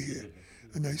well be here."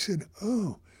 And they said,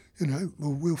 "Oh,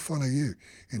 well, we'll follow you."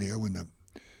 Anyhow, when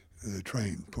the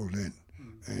train pulled in,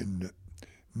 and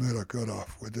Murdoch got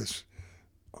off with this,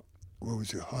 what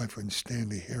was it, hyphen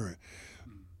Stanley Herrer,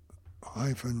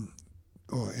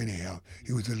 anyhow,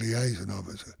 he was a liaison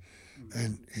officer,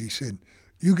 and he said,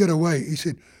 "You get away." He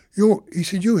said,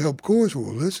 "You helped cause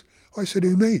all this." I said,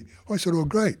 "Who, me?" I said, "Oh,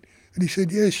 great." And he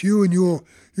said, "Yes, you and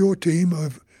your team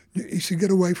have," he said,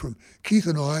 "get away from Keith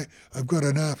and I have got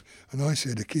enough." And I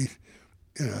said to Keith,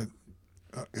 I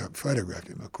photographed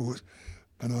him, of course,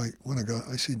 and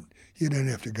I said, "You don't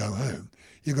have to go home.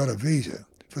 You got a visa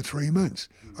for 3 months."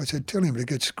 I said, "Tell him to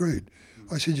get screwed."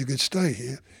 I said, "You could stay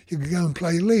here. You could go and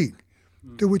play league.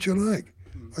 Do what you like."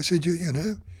 I said,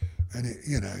 and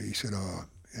he said, "Oh,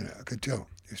 I could tell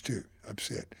he was too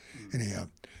upset." Anyhow,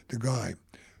 the guy,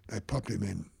 they popped him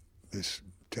in this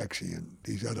taxi, and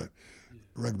these other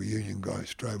rugby union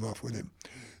guys drove off with him.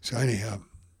 So anyhow,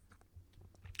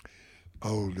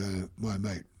 my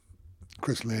mate,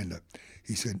 Chris Lander,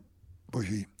 he said,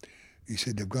 "Bushy," he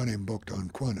said, "they've got him booked on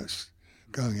Qantas,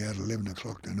 going out at 11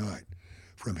 o'clock tonight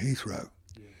from Heathrow."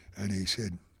 And he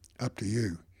said, "Up to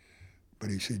you." But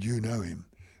he said, "You know him."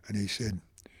 And he said,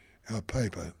 "Our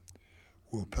paper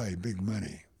will pay big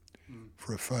money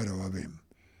for a photo of him."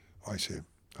 I said,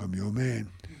 "I'm your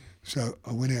man." So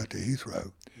I went out to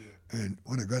Heathrow, and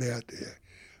when I got out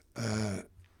there,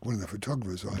 one of the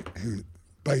photographers who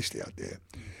based out there,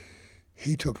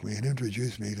 he took me and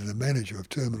introduced me to the manager of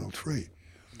Terminal 3.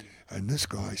 And this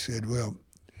guy said,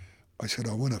 I said,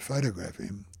 "I want to photograph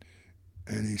him."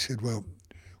 And he said, "Well,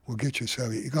 we'll get you." So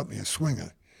he got me a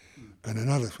swinger and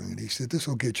another swinger. And he said, "This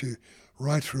will get you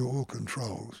right through all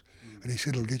controls." And he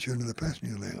said, "It'll get you into the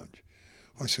passenger lounge."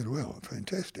 I said, "Well,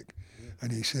 fantastic."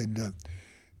 And he said,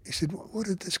 "What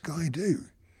did this guy do?"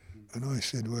 And I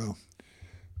said, "Well,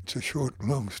 it's a short,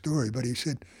 long story." But he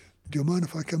said, "Do you mind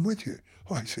if I come with you?"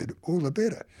 I said, "All the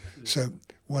better." So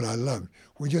what I loved,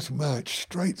 we just marched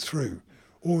straight through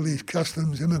all these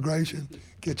customs, immigration,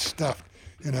 get stuffed,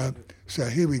 So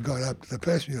here we got up to the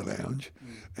passenger lounge,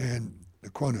 and the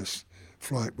Qantas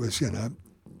flight was,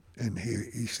 and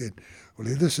he said, "Well,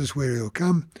 this is where he'll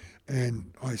come."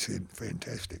 And I said,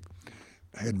 "Fantastic."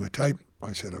 I had my tape.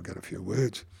 I said, "I'll get a few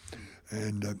words."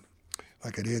 And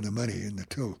I could hear the money in the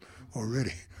till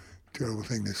already. Terrible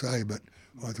thing to say, but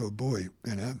I thought, boy,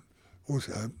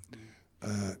 also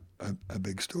a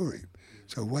big story.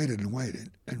 So I waited and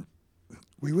waited, and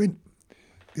we went,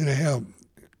 how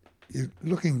you're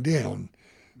looking down,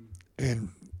 and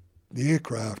the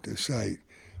aircraft, say,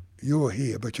 you're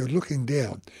here, but you're looking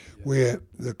down where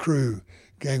the crew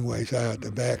gangways are at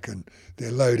the back and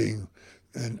they're loading.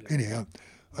 And anyhow,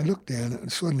 I looked down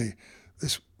and suddenly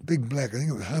this big black, I think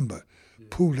it was Humber,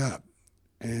 pulled up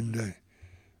and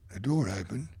a door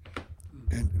opened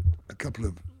and a couple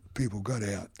of people got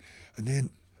out. And then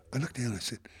I looked down and I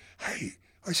said, hey,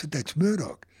 I said, that's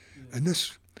Murdoch. And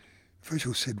this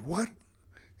official said, what?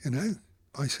 You know,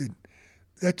 I said,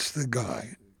 that's the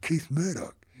guy, Keith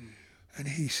Murdoch. And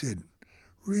he said,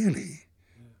 really?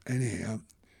 Anyhow,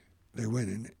 they went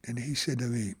in and he said to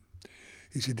me,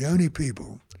 he said, the only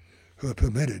people who are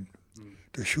permitted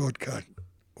to shortcut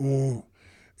all,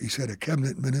 he said, are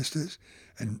cabinet ministers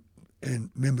and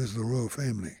members of the royal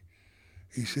family.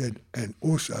 He said, and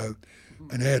also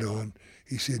an add-on,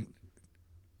 he said,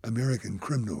 American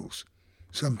criminals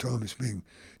sometimes being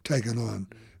taken on,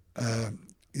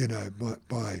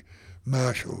 by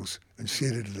marshals and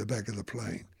seated at the back of the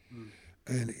plane.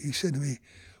 And he said to me,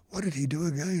 what did he do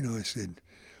again?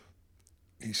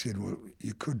 He said, well,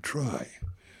 you could try.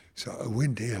 So I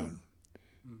went down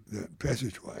the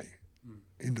passageway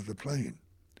into the plane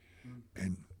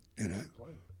and,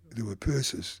 there were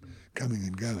purses coming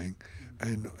and going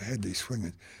and I had these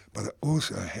swingers, but I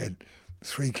also had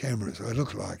 3 cameras. I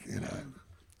looked like,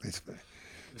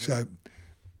 So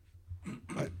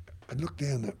I looked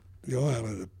down the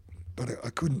aisle, but I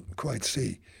couldn't quite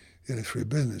see, through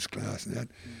business class and that.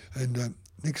 And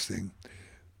next thing,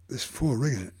 this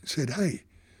 4-ringer said, hey,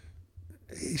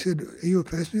 he said, are you a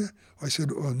passenger? I said,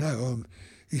 oh, no.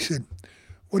 He said,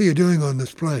 what are you doing on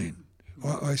this plane?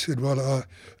 I said, well,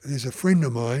 there's a friend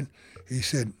of mine. He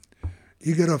said,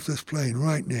 you get off this plane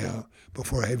right now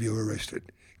before I have you arrested.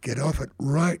 Get off it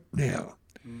right now.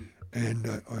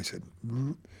 And I said,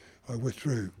 I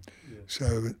withdrew. Yeah. So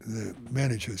the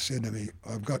manager said to me,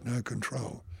 I've got no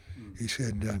control. He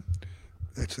said,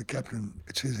 that's the captain,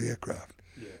 it's his aircraft.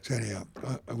 Yeah. So anyhow,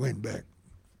 I went back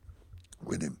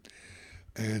with him.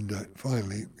 And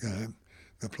finally,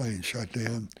 the plane shut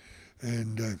down.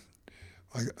 And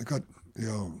I got the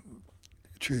old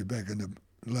tube back into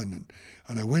London.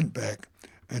 And I went back,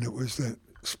 and it was the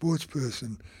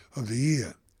Sportsperson of the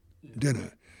Year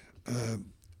dinner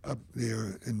up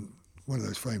there in one of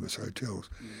those famous hotels.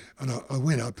 And I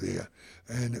went up there,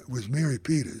 and it was Mary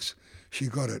Peters. She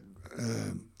got it,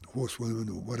 Horsewoman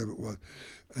or whatever it was.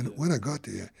 And when I got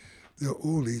there were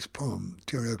all these Pom,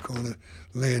 Terry O'Connor,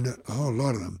 Lander, a whole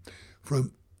lot of them,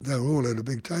 they were all at a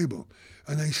big table.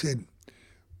 And they said,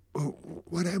 well,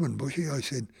 what happened, Bushy? I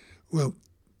said, well,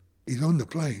 he's on the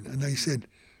plane. And they said,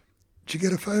 did you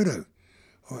get a photo?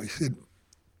 I said,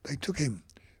 they took him.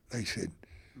 They said,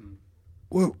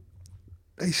 well,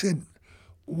 they said,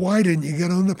 why didn't you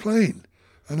get on the plane?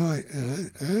 And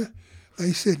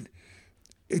they said,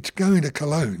 it's going to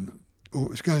Cologne,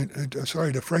 or it's going,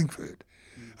 to Frankfurt.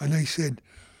 And they said,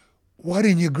 why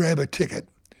didn't you grab a ticket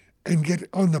and get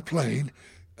on the plane?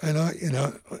 And I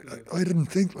didn't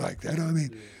think like that.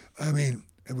 I mean,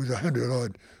 it was 100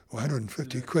 odd or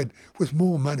 150 quid. It was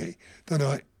more money than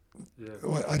I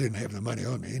didn't have the money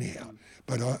on me anyhow.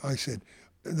 But I said,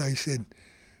 they said,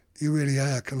 you really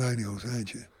are colonials,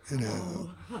 aren't you?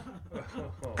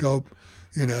 Gulp,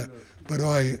 But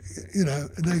and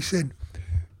they said,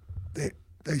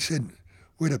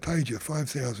 we'd have paid you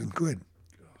 5,000 quid.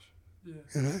 Gosh. Yeah.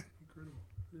 Incredible.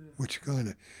 Yeah. Which kind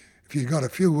of, if you got a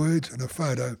few words and a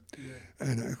photo,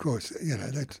 and of course,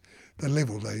 that's the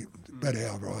level they, but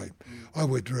however I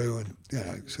withdrew and,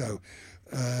 so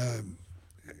I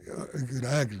could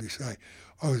arguably say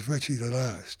I was virtually the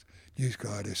last news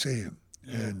guy to see him.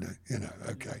 Yeah. And,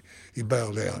 okay, he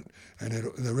bailed out and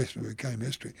the rest of it became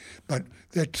history. But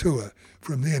that tour,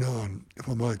 from then on, if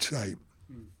I might say,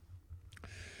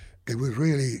 it was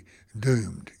really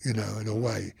doomed, in a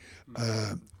way.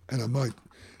 And I might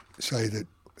say that,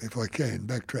 if I can,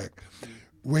 backtrack.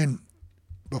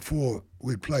 Before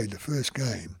we played the first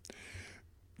game,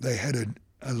 they had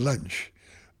a lunch,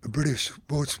 a British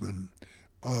sportsman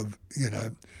of,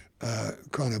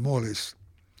 kind of more or less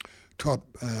top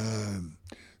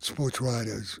sports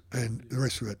writers and the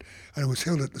rest of it. And it was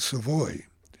held at the Savoy.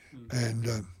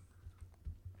 And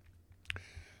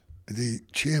the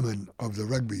chairman of the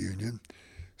rugby union,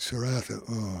 Sir Arthur,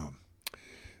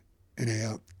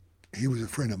 anyhow, he was a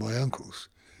friend of my uncle's.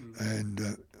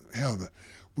 And however,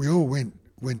 we all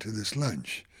went to this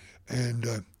lunch, and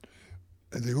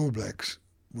the All Blacks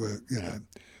were,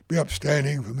 be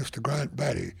upstanding for Mr. Grant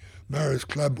Batty, Mariners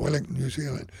Club, Wellington, New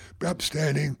Zealand. Be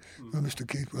upstanding for Mr.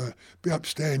 Keith, be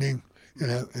upstanding,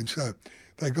 and so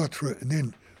they got through it. And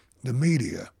then the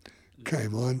media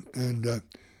came on, and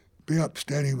be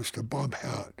upstanding Mr. Bob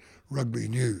Howard, Rugby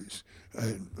News,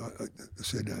 and I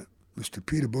said, Mr.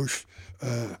 Peter Bush,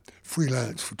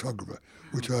 freelance photographer,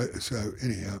 so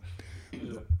anyhow,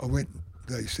 I went,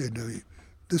 they said to me,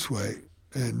 this way,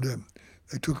 and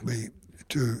they took me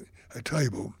to a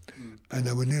table, and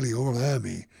they were nearly all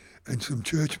army and some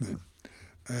churchmen,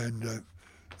 and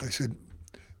they said,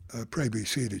 pray be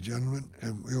seated, gentlemen,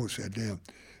 and we all sat down.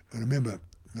 And I remember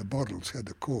the bottles had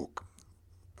the cork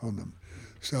on them.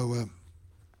 So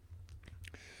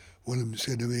one of them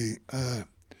said to me,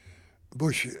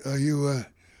 Bush, are you,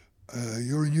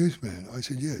 you're a newsman? I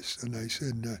said, yes. And they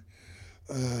said,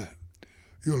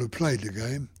 you'll have played the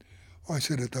game. I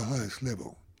said, at the highest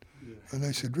level. Yeah. And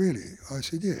they said, really? I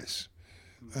said, yes.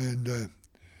 And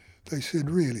they said,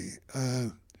 really?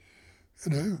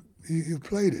 You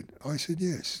played it. I said,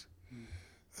 yes.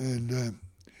 And,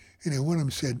 one of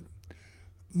them said,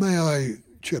 may I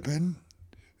chip in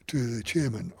to the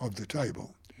chairman of the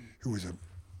table, who was a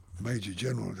major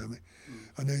general or something.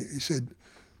 And he said,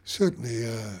 certainly,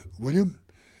 William.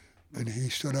 And he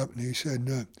stood up and he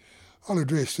said, I'll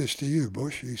address this to you,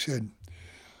 Bush. He said,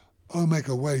 I'll make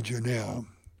a wager now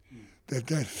that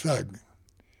thug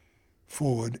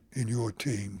forward in your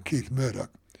team, Keith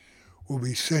Murdoch, will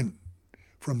be sent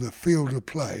from the field of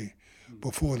play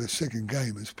before the second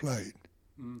game is played.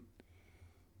 And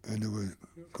there were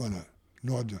kind of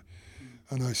nods.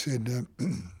 And I said,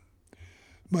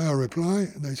 may I reply?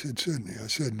 And they said, certainly. I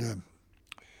said,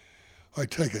 I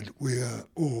take it we are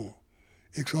all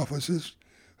ex-officers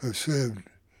who have served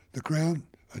the Crown.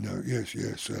 I know, yes,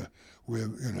 we're,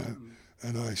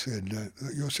 And I said,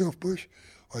 yourself, Bush?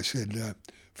 I said,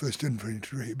 1st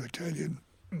Infantry Battalion,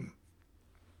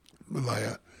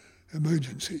 Malaya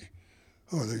Emergency.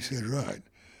 Oh, they said, right.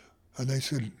 And I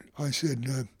said,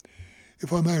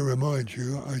 if I may remind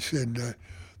you, I said,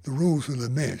 the rules of the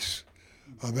mess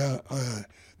about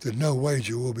that no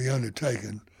wager will be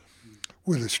undertaken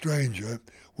with a stranger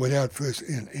without first...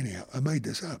 Anyhow, I made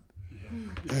this up.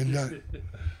 And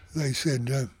they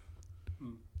said,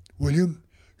 William,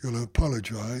 you'll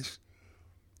apologise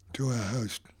to our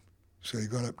host. So he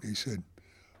got up and he said,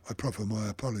 I proffer my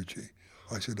apology.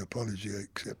 I said, apology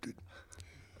accepted.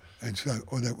 And so,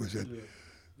 that was it.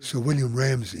 Sir William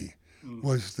Ramsay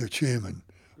was the chairman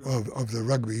of the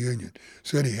rugby union.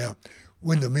 So anyhow,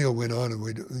 when the meal went on,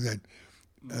 and then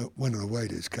one of the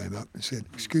waiters came up and said,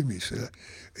 excuse me, sir,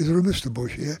 is there a Mr.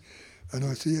 Bush here? And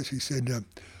I said, yes. He said,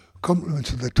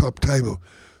 compliments at the top table.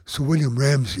 Sir William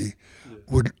Ramsay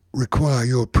would require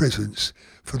your presence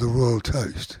for the royal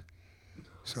toast.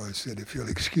 So I said, if you'll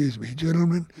excuse me,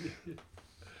 gentlemen.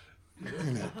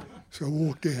 So I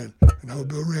walked down, and old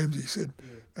Bill Ramsay said,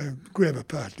 grab a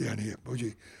part down here,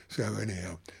 Bushy. So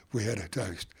anyhow, we had a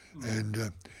toast.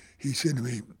 And he said to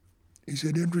me, he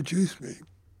said, introduce me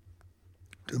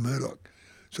to Murdoch.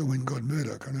 So when got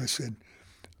Murdoch, and I said,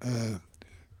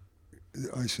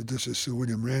 this is Sir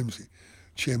William Ramsay,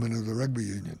 chairman of the rugby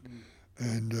union.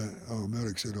 And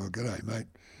Murdoch said, oh, g'day, mate.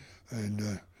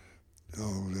 And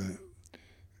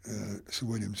Sir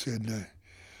William said,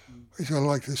 he said, I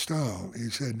like the style. He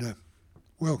said,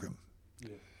 welcome.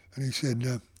 And he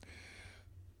said,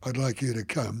 I'd like you to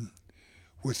come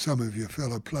with some of your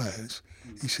fellow players.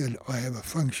 He said, I have a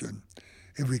function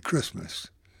every Christmas.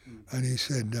 And he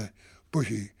said,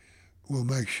 Bushy will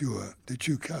make sure that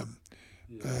you come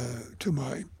to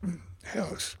my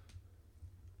house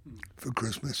for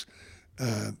Christmas,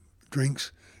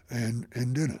 drinks and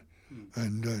dinner.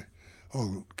 And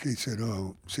Keith said,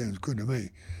 oh, sounds good to me.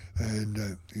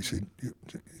 And he said,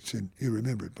 you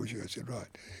remember it, Bushy? I said, right.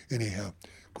 Anyhow,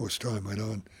 of course, time went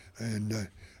on, and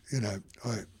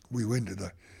we went to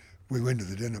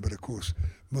the dinner, but of course,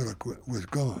 Murdoch was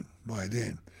gone by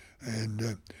then,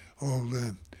 and old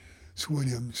Sir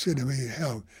William said to me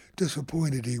how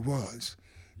disappointed he was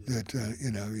that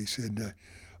he said,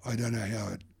 I don't know how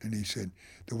it, and he said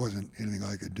there wasn't anything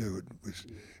I could do. It was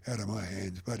out of my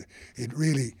hands, but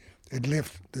it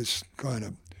left this kind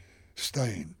of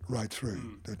stain right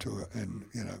through the tour, and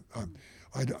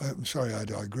I'm sorry I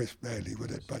digressed badly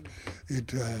with it, but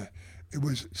it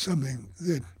was something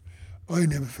that I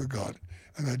never forgot,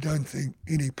 and I don't think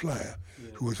any player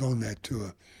who was on that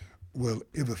tour will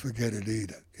ever forget it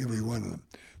either, every one of them,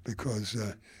 because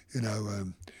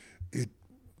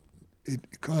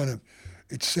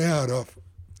it soured off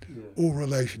all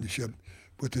relationship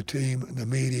with the team and the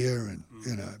media, and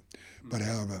but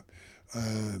however,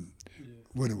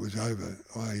 when it was over,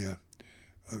 a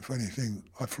funny thing,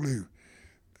 I flew,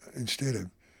 instead of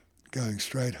going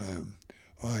straight home,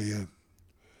 I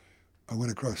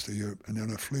went across to Europe, and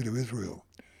then I flew to Israel.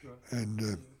 Right.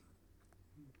 And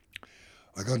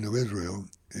I got into Israel,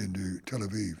 into Tel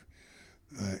Aviv,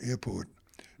 airport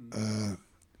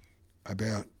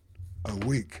about a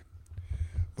week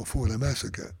before the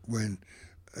massacre, when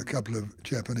a couple of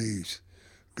Japanese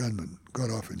gunmen got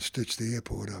off and stitched the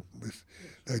airport up with.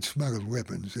 They'd smuggled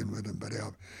weapons in with them, but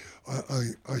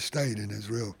I stayed in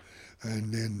Israel,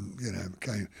 and then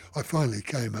I finally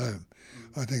came home.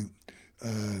 I think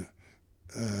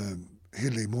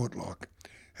Hedley Mortlock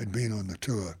had been on the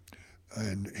tour,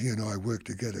 and he and I worked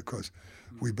together because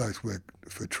we both worked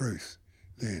for Truth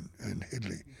then. And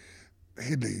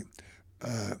Hedley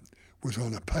was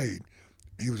on a paid.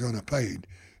 He was on a paid,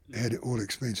 had all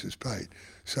expenses paid.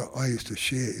 So I used to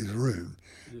share his room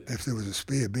if there was a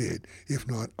spare bed. If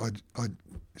not, I'd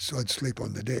sleep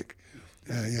on the deck,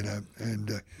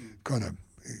 and kind of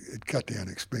it cut down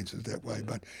expenses that way.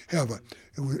 But however,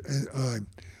 it was,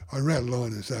 I rattle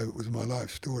on as though it was my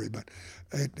life story, but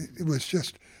it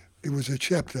was a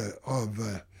chapter of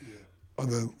a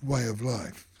way of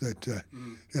life that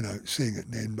seeing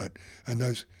it then. And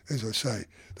those, as I say,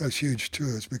 those huge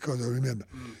tours, because I remember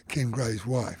Ken Gray's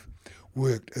wife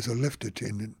worked as a lift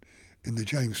attendant in the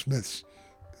James Smith's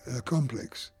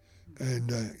complex, and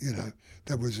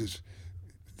that was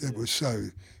so.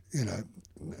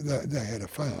 They had a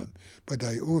farm, but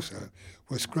they also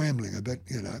were scrambling a bit,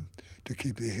 to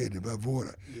keep their head above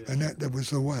water, and that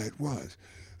was the way it was.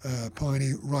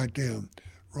 Piney right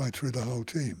through the whole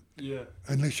team. Yeah.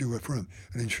 Unless you were from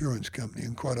an insurance company,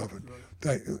 and quite often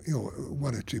they,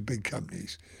 one or two big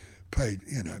companies paid,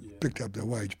 picked up the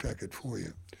wage packet for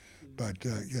you. But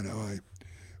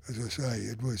as I say,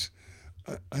 it was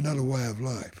another way of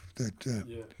life that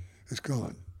is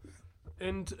gone.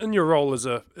 And in your role as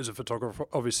a photographer,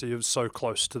 obviously you're so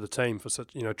close to the team for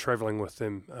such, travelling with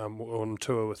them, on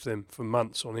tour with them for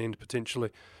months on end potentially.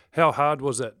 How hard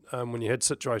was it when you had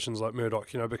situations like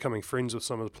Murdoch, becoming friends with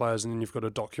some of the players, and then you've got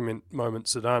to document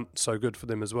moments that aren't so good for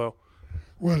them as well?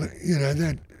 Well,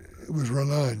 that was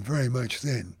relying very much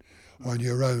then on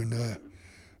your own,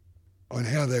 on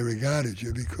how they regarded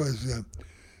you, because,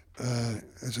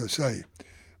 as I say,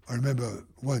 I remember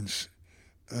once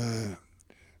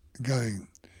going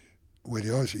with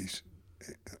the Aussies,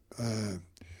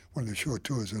 one of the short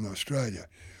tours in Australia,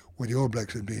 where the All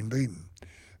Blacks had been beaten,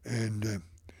 and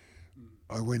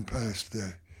I went past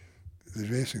the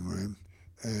dressing room,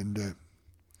 and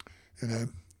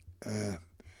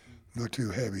not too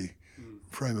happy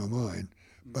frame of mind,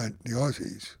 but the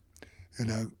Aussies,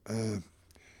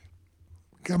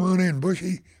 come on in,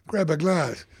 Bushy, grab a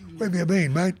glass. Where have you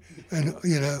been, mate? And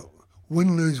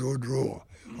win, lose or draw.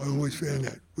 I always found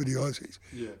that with the Aussies.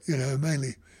 Yeah.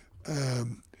 Mainly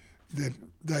that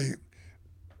they,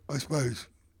 I suppose,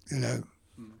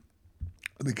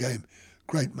 became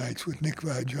great mates with Nick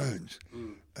Varr-Jones,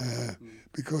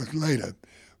 because later,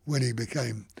 when he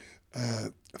became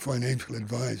financial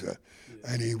advisor,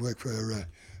 and he worked for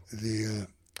the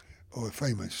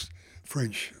famous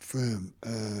French firm,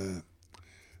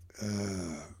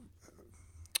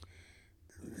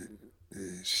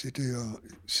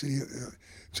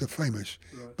 it's a famous,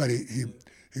 but he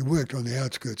worked on the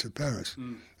outskirts of Paris,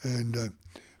 and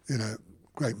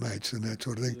great mates and that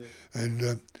sort of thing. Yeah.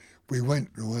 And we went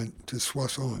to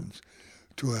Soissons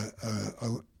to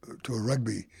a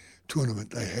rugby tournament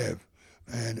they have,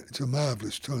 and it's a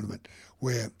marvellous tournament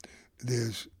where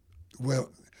there's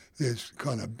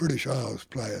kind of British Isles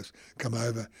players come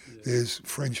over, there's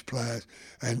French players,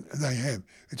 and they have,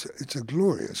 it's a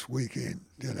glorious weekend,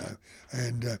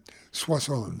 and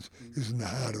Soissons is in the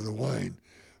heart of the wine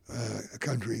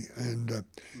country, and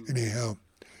anyhow,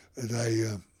 they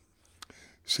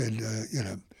said,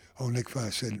 Nick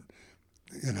Varr said,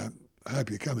 I hope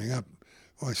you're coming up.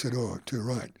 I said, too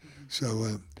right.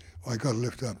 So I got a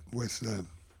lift up with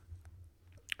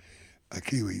a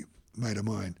Kiwi mate of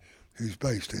mine who's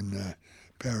based in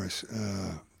Paris.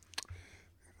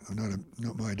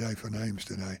 Not my day for names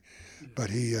today,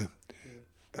 but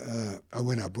I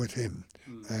went up with him,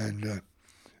 and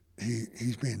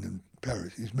he's been in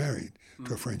Paris. He's married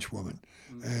to a French woman,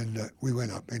 and we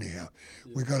went up anyhow.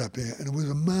 We got up there, and it was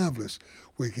a marvellous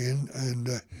weekend, and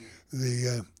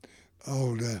the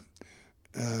old,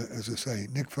 as I say,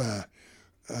 Nick Varr,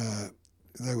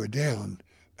 they were down,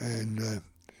 and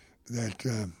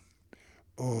that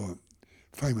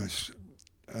famous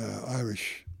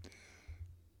Irish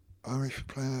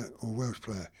player or Welsh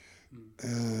player,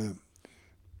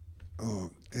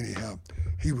 anyhow,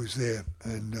 he was there,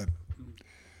 and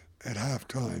at half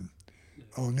time,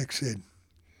 Nick said,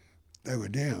 they were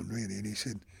down really, and he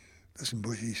said, listen,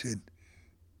 Bush, he said,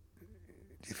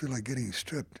 do you feel like getting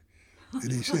stripped?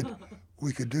 And he said,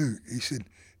 we could do. He said,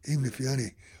 even if you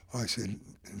only, I said,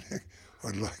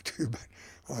 I'd like to, but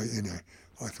I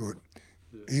thought,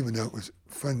 even though it was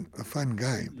a fun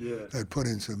game, Yeah. they'd put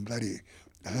in some bloody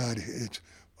hard hits.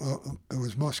 It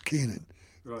was Moss Keenan,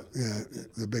 Right.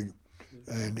 the big,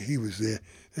 and he was there,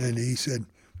 and he said,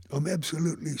 I'm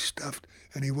absolutely stuffed,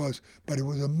 and he was, but it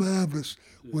was a marvellous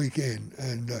weekend,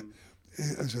 and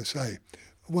as I say,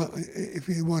 well, if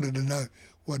you wanted to know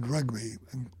what rugby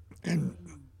and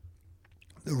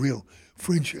the real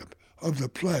friendship of the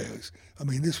players, I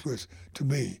mean, this was, to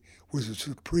me, was a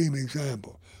supreme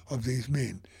example of these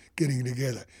men getting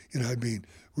together, being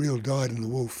real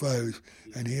dyed-in-the-wool foes,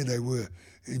 and here they were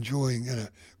enjoying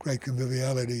great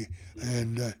conviviality,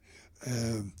 and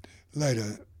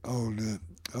later,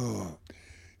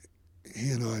 he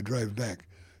and I drove back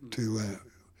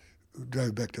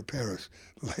to Paris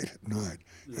late at night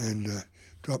and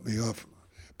dropped me off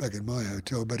back at my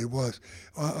hotel. But it was,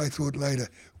 I thought later,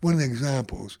 one of the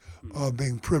examples of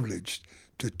being privileged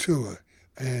to tour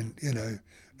and,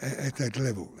 at that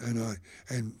level.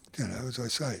 And as I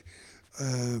say,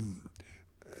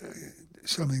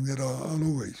 something that I'll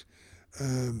always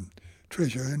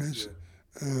treasure, and is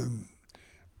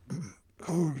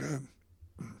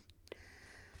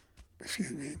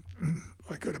excuse me,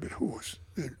 I got a bit hoarse.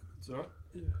 It's all right.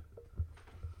 Yeah.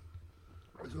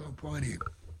 As old Piney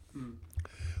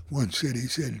once said, he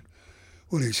said,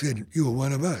 you were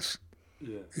one of us.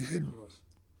 Yeah. He said,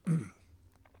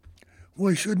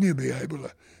 why shouldn't you be able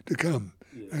to come?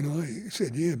 Yeah. And I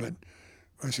said, yeah, but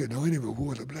I said, I never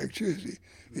wore the black jersey.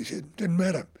 He said, didn't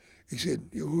matter. He said,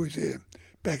 you're always there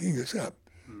backing us up,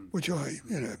 which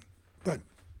but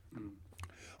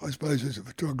I suppose as a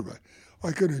photographer,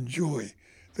 I could enjoy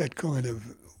that kind of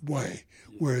way,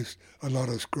 whereas a lot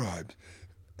of scribes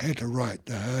had to write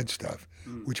the hard stuff,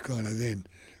 which kind of then,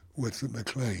 with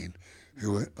McLean,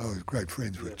 who I was great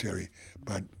friends with Terry,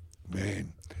 but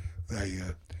man,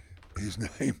 his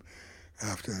name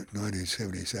after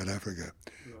 1970 South Africa,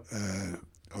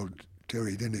 old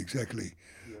Terry didn't exactly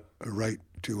rate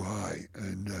too high,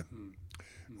 and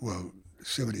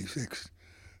 76,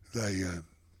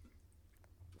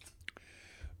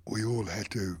 we all had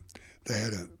to, they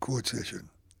had a court session,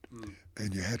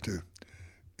 and you had to,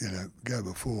 go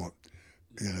before,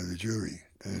 the jury,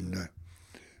 and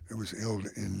it was held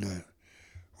in,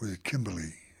 was it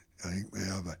Kimberley, I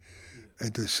think,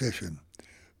 at this session,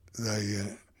 they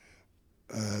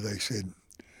said,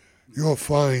 you're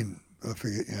fine, I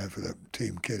forget, for the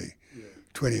team kitty,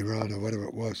 20 rand or whatever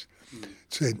it was,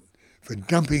 said, for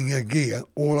dumping your gear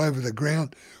all over the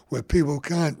ground where people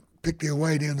can't pick their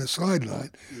way down the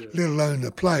sideline, let alone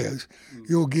the players,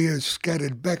 your gear's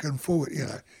scattered back and forward,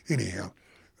 anyhow,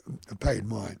 I paid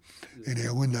mine.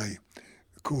 Anyhow, when they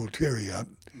called Terry up,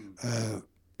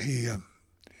 he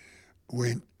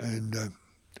went and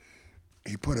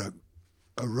he put a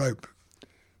rope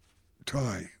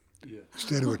tie,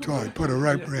 instead of a tie, put a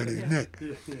rope around his neck,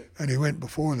 and he went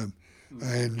before them,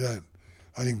 and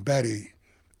I think Batty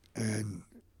and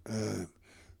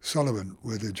Sullivan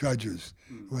were the judges,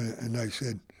 and they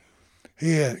said,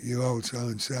 here, you old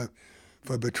so-and-so,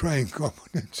 for betraying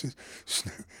confidences,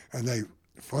 and they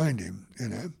fined him,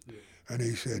 and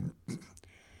he said,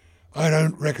 I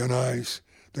don't recognise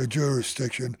the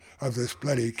jurisdiction of this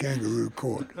bloody kangaroo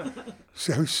court.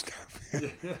 So stuff,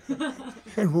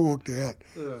 and walked out.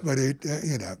 But it,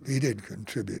 he did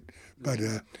contribute. But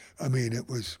I mean, it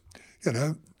was,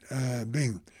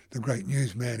 being the great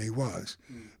newsman he was,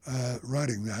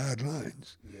 writing the hard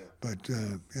lines. But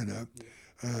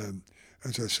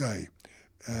as I say,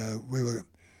 we were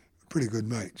pretty good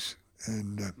mates,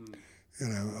 and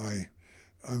I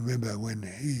remember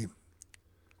when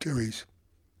Terry's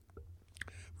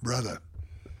brother,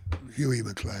 Hughie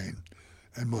McLean,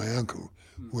 and my uncle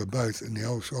were both in the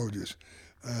Old Soldiers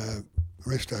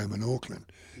rest home in Auckland,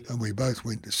 and we both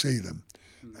went to see them,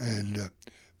 and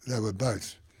they were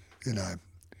both, in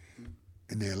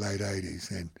their late 80s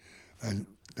then, and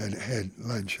they had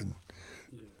lunch, and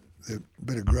the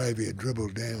bit of gravy had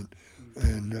dribbled down,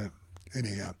 and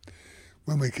anyhow,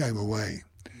 when we came away,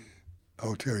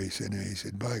 old Terry said to me, he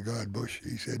said, by God, Bush,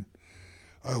 he said,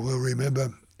 I will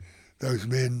remember those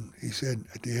men, he said,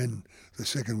 at the end of the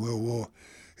Second World War,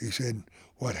 he said,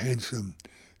 what handsome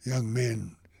young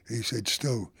men, he said,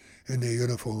 still in their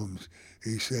uniforms.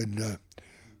 He said,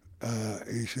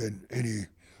 any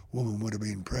woman would have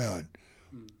been proud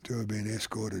to have been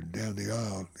escorted down the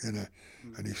aisle, and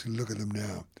he said, look at them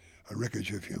now, a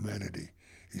wreckage of humanity.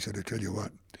 He said, I tell you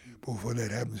what, before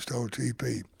that happens to old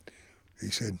TP,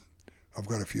 he said, I've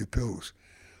got a few pills.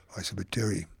 I said, but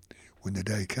Terry, when the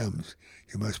day comes,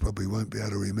 you most probably won't be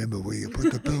able to remember where you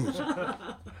put the pills.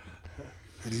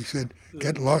 And he said,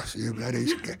 get lost, you bloody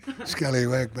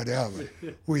scallywag. But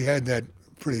we had that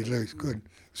pretty loose, good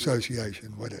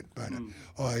association with it. But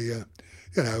I,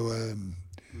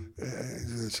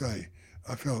 as I say,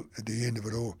 I felt at the end of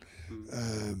it all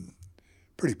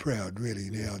pretty proud, really,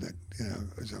 now that,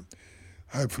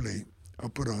 hopefully I'll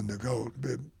put on the gold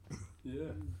bib.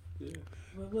 Yeah.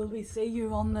 Well, will we see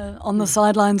you on the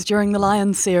sidelines during the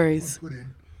Lions series? Put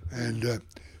in, and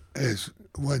as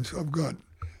once I've got,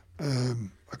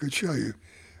 I could show you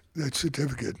that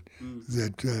certificate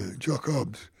that Jock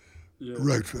Hobbs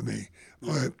wrote for me.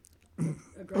 A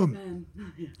great man.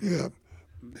 Yeah,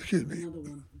 excuse me. Another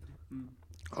one.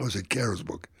 I was at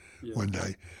Carisbrook one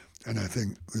day, and I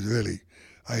think it was early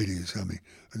 80s or something,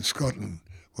 and Scotland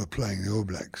were playing the All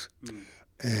Blacks,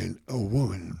 and a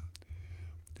woman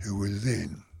who was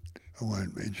then, I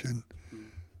won't mention,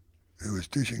 who was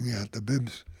dishing out the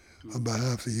bibs on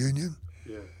behalf of the Union,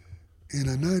 in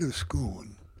a note of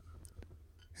scorn,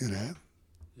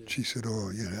 she said,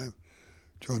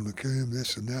 John McComb,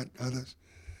 this and that, others.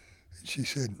 And she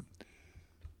said,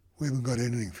 we haven't got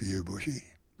anything for you, Bushy.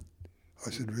 I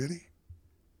said, really?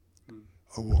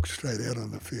 I walked straight out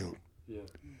on the field.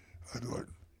 I thought,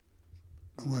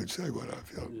 I won't say what I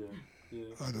felt.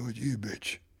 I thought, you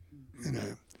bitch.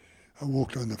 I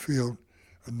walked on the field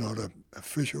and not an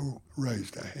official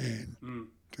raised a hand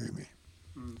to me.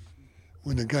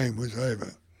 When the game was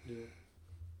over,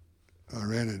 I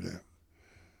ran into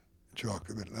Jock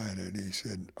a bit later and he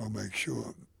said, I'll make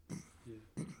sure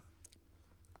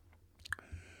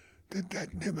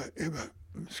that never, ever,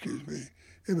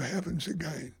 ever happens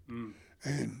again.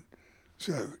 And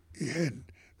so he had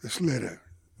this letter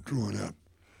drawn up,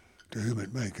 to whom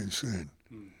it may concern,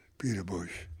 Peter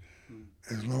Bush,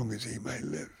 as long as he may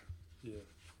live.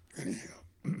 Anyhow.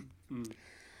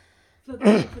 For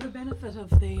the benefit of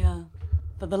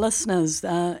for the listeners,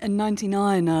 in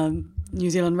 '99, New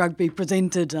Zealand Rugby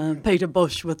presented Peter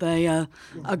Bush with a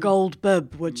gold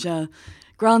bib, which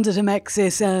granted him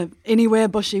access anywhere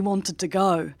Bushy wanted to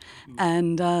go.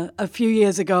 And a few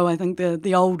years ago, I think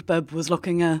the old bib was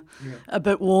looking a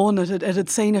bit worn. It had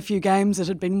seen a few games. It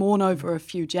had been worn over a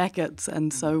few jackets,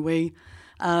 and so we,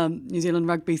 New Zealand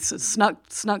Rugby,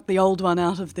 snuck the old one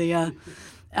out of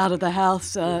the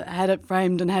house, had it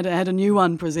framed, and had a new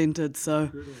one presented. So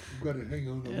I've got it hanging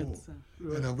on the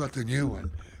wall, and I've got the new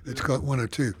one. It's got one or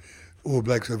two All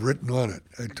Blacks have written on it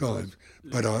at times,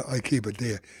 but I keep it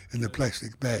there in the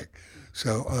plastic bag.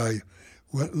 So I,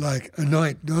 like a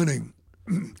knight donning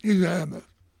his armour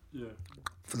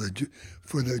for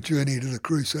the journey to the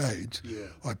Crusades,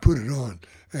 I put it on,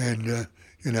 and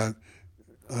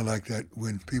I like that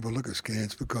when people look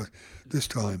askance, because this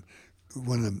time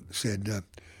one of them said,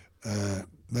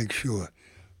 make sure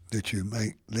that you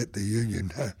let the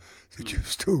Union know that you've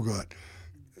still got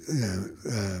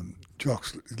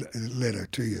Jock's letter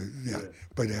to you.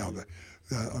 But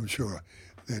I'm sure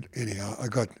that anyhow I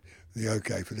got the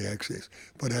okay for the access.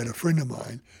 But I had a friend of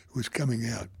mine who was coming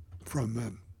out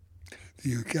from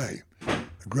the UK,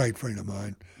 a great friend of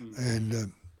mine,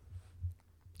 and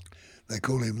they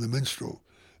call him the Minstrel,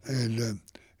 and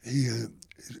he is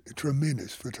a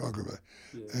tremendous photographer,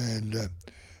 and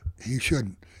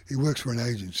he works for an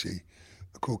agency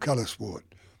called Colour Sport.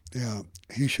 Now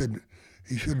he should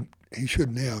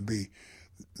now be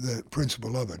the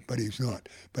principal of it, but he's not.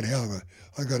 But however,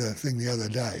 I got a thing the other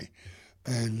day,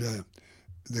 and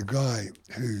the guy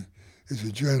who is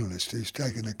a journalist who's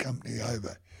taken a company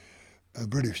over, a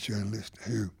British journalist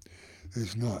who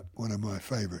is not one of my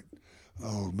favourite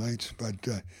old mates, but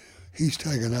he's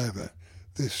taken over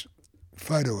this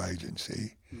photo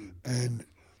agency and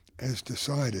has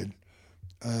decided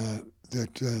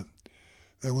that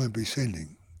they won't be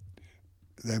sending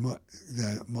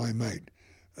my mate.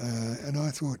 And I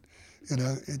thought,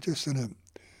 just in a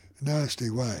nasty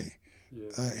way,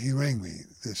 he rang me,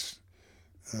 this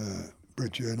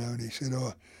Brit journo, and he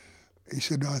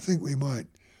said, I think we might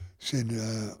send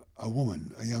a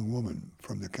young woman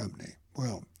from the company.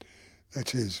 Well,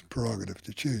 that's his prerogative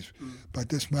to choose. But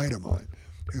this mate of mine,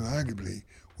 who arguably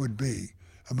would be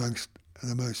amongst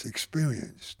the most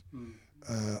experienced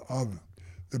of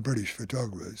the British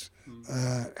photographers,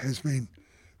 has been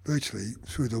virtually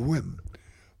through the whim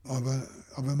of a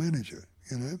manager,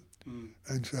 and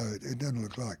so it doesn't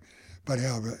look like. But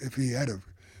however, if he had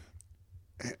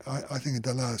I think at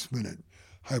the last minute,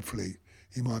 hopefully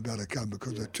he might be able to come,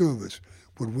 because the two of us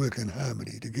would work in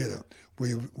harmony together.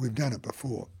 We've done it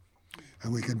before,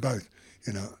 and we could both,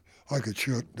 I could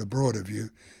shoot the broader view,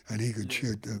 and he could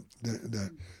shoot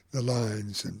the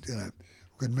lines, and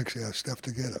we could mix our stuff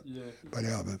together. But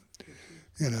however,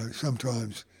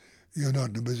 sometimes you're not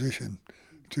in a position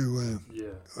to,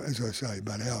 as I say.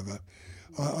 But however,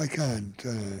 I can't,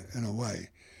 in a way,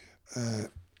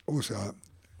 Also,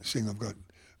 seeing I've got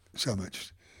so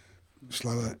much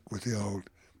slower with the old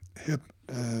hip.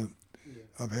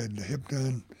 I've had the hip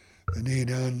done, the knee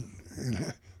done,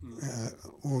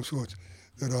 all sorts.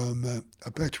 That I'm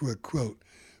a patchwork quilt,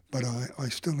 but I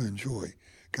still enjoy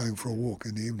going for a walk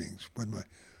in the evenings when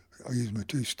I use my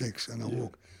 2 sticks and I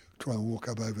try and walk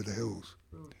up over the hills.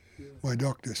 My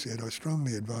doctor said, I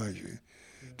strongly advise you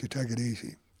to take it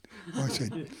easy. I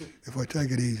said, if I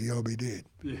take it easy, I'll be dead.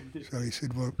 So he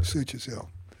said, well, suit yourself.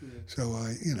 So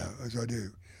I, as I do,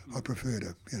 I prefer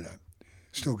to,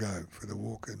 still go for the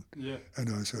walk. And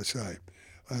as I say,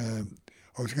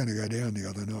 I was going to go down the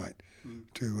other night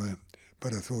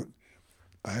but I thought,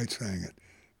 I hate saying it,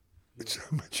 it's so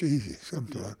much easier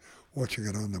sometimes watching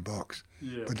it on the box.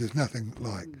 But there's nothing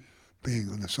like being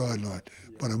on the sideline.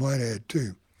 But I might add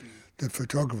too, that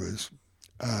photographers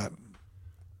are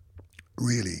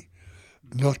really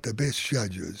not the best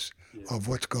judges of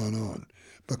what's gone on,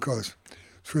 because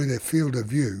through their field of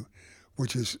view,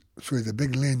 which is through the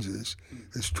big lenses,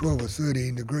 is 12 or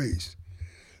 13 degrees.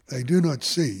 They do not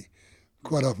see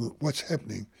quite often what's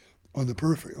happening on the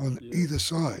periphery, on either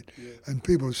side. And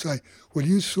people say, well,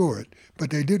 you saw it, but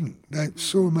they didn't. They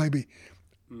saw maybe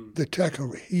the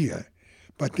tackle here,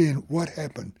 but then what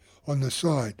happened on the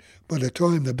side by the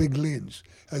time the big lens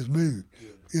has moved.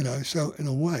 So in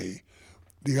a way,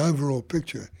 the overall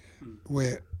picture,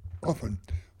 where often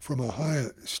from a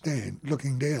higher stand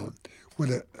looking down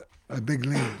with a big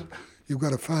lens, you've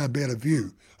got a far better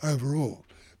view overall.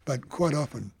 But quite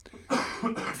often,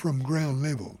 from ground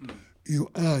level, you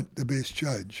aren't the best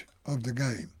judge of the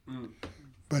game.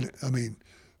 But, I mean,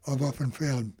 I've often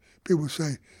found people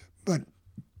say, but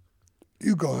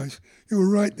you guys, you were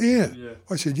right there.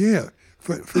 I said, yeah,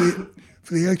 for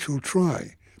the actual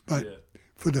try, but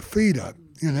for the feed up,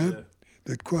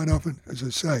 that quite often, as I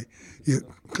say, you're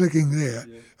clicking there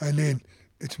and then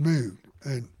it's moved.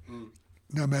 And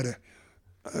no matter,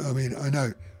 I mean, I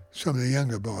know some of the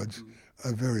younger bods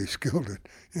are very skilled at,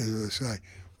 as I say,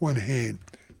 one hand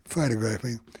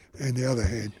photographing and the other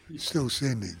hand still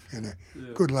sending,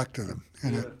 Good luck to them,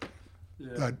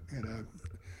 But,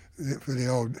 for the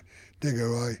old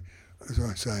digger, as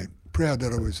I say, proud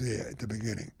that I was there at the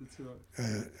beginning,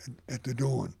 at the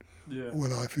dawn.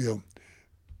 Well, I feel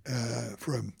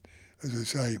from, as I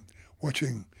say,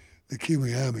 watching the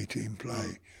Kiwi Army team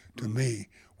play, to me,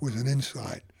 was an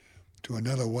insight to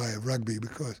another way of rugby,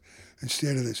 because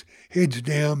instead of this, heads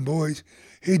down, boys,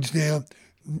 heads down,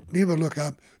 never look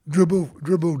up, dribble,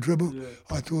 dribble, dribble,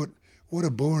 I thought, what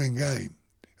a boring game.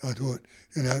 I thought,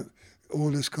 all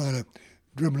this kind of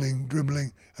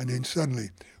dribbling, and then suddenly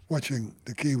watching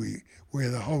the Kiwi, where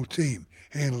the whole team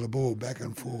handle the ball back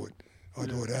and forward. I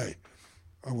thought, hey,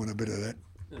 I want a bit of that.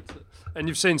 And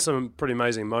you've seen some pretty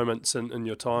amazing moments in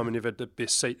your time, and you've had the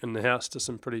best seat in the house to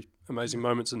some pretty amazing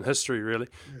moments in history, really.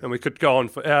 And we could go on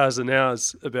for hours and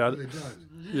hours about it. Does.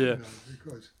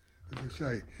 Because, as I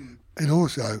say, and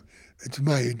also it's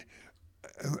made,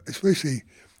 especially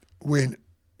when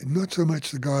not so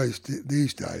much the guys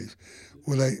these days,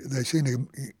 well, they seem to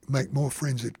make more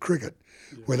friends at cricket,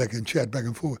 where they can chat back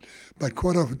and forth. But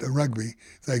quite often at rugby,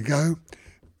 they go,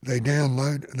 they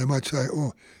download, and they might say,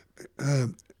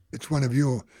 it's one of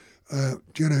your,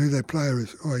 do you know who that player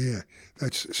is? Oh, yeah,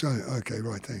 that's so, okay,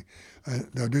 right thing.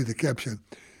 They'll do the caption,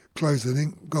 close the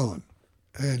thing, gone.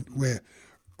 And where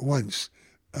once,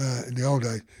 in the old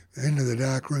days, the end of the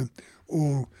dark room,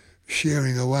 all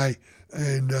sharing away,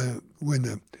 and when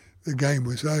the game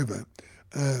was over,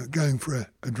 going for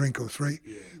a drink or 3.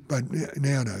 But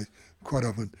nowadays, quite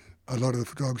often, a lot of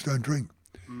the dogs don't drink.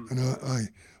 And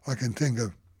I can think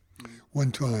of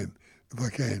one time, if I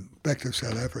can, back to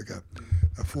South Africa,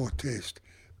 a 4th test,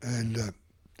 and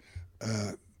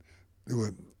there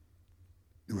were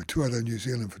 2 other New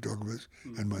Zealand photographers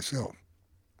and myself.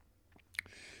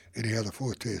 Anyhow, the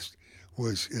 4th test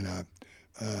was,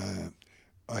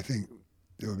 I think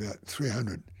there were about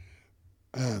 300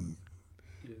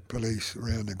 police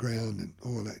around the ground and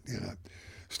all that,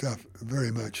 stuff.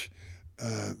 Very much,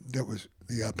 that was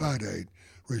the apartheid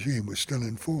regime was still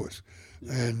in force.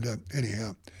 And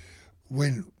anyhow,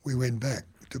 when we went back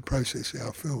to process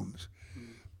our films,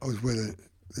 I was with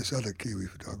this other Kiwi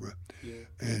photographer,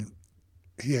 and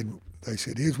they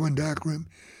said, here's one dark room,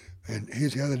 and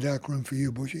here's the other dark room for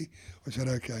you, Bushy. I said,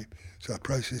 okay. So I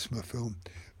processed my film,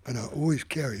 and I always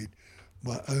carried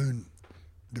my own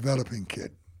developing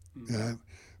kit, my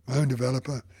own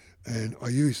developer, and I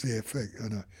used their fig,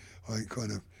 and I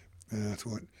kind of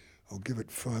thought, I'll give it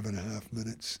 5.5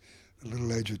 minutes, a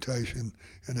little agitation,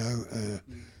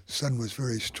 sun was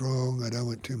very strong, I don't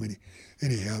want too many.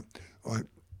 Anyhow, I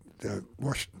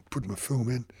put my film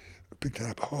in, picked it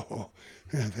up.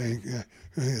 Thank you.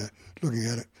 Looking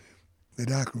at it, the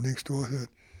darkroom next door, I thought,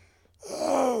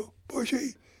 oh,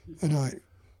 Bushy. And I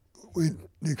went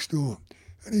next door,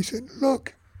 and he said,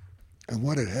 look. And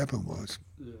what had happened was,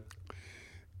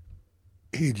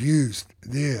 he'd used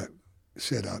their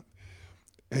setup,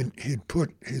 and he'd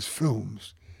put his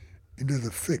films into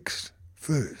the fix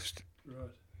first. Right.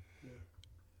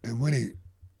 Yeah. And when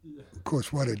of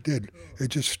course, what it did, it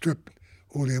just stripped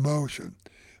all the emotion.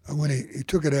 And when he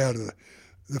took it out of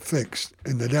the fix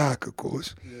in the dark, of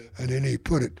course, and then he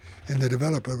put it in the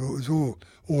developer, it was all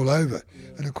over.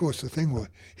 And of course, the thing was,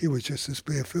 he was just a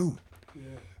spare film.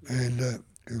 And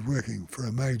he was working for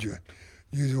a major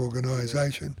news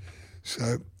organisation.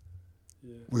 So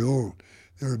there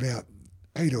were about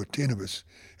 8 or 10 of us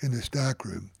in this dark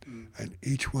room, and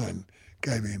each one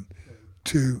gave him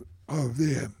 2 of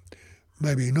their,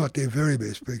 maybe not their very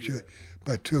best picture,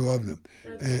 but 2 of them.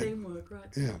 That's teamwork, right?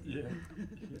 Yeah.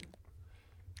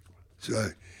 So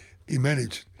he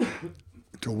managed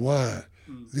to wire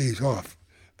these off,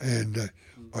 and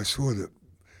I saw the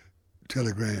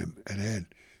telegram and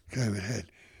came and had,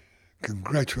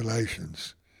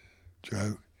 congratulations,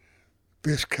 Joe,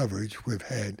 best coverage we've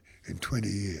had in 20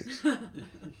 years.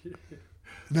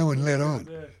 No one let on,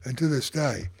 and to this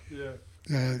day,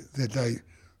 that they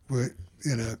were,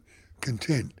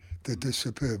 content that this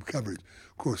superb coverage.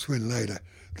 Of course, when later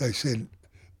they said,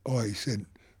 he said,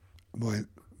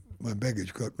 my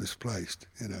baggage got misplaced,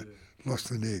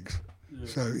 lost in eggs.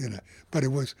 So, but it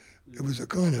was a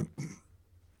kind of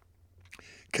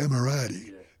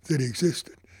camaraderie that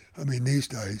existed. I mean, these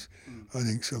days, I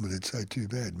think someone would say, too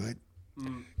bad, mate.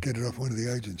 Get it off one of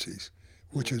the agencies,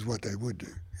 which is what they would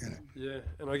do, Yeah,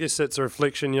 and I guess that's a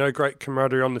reflection, great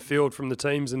camaraderie on the field from the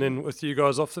teams and then with you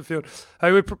guys off the field.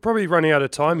 Hey, we're probably running out of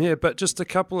time here, but just a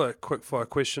couple of quick-fire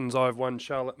questions. I have one,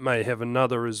 Charlotte may have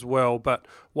another as well, but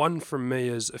one from me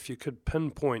is if you could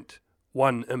pinpoint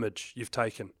one image you've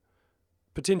taken,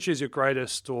 potentially as your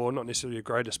greatest, or not necessarily your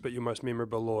greatest, but your most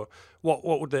memorable, or what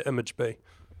would that image be?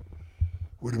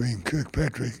 Would have been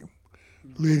Kirkpatrick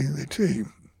leading the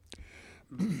team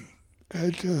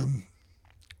at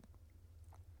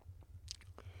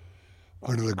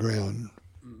onto the ground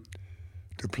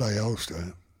to play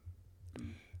Ulster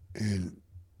in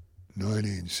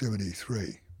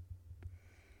 1973,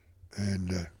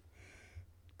 and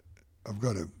I've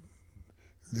got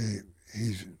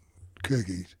he's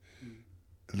Kirky's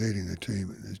leading the team,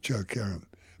 and there's Joe Karam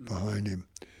behind him,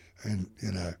 and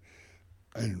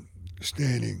and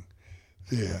standing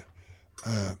there,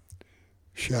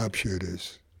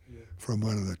 sharpshooters from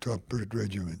one of the top Brit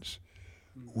regiments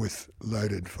with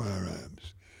loaded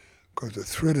firearms, because a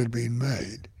threat had been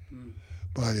made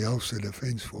by the Ulster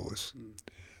Defence Force,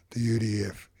 the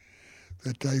UDF,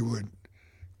 that they would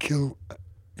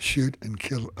shoot and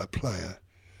kill a player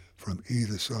from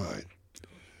either side.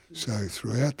 So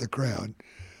throughout the crowd,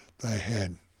 they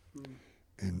had,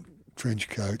 in trench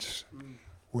coats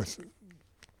with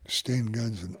Sten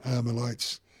guns and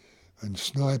Armallites and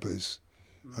snipers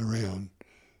around,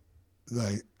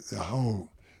 they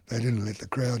didn't let the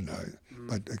crowd know,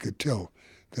 but they could tell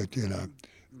that,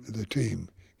 the team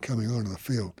coming onto the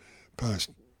field past,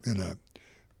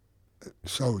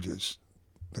 soldiers,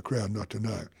 the crowd not to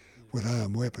know, with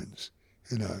armed weapons,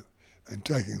 and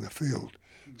taking the field.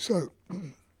 So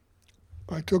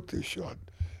I took this shot,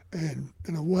 and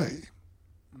in a way,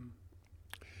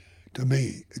 to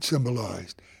me, it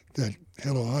symbolised that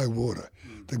hell or high water,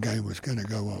 the game was going to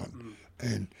go on.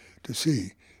 And to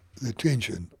see the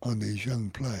tension on these young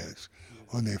players,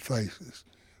 on their faces,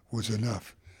 was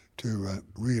enough to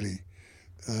really,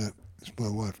 it's my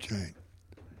wife Jane,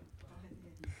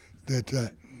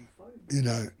 that,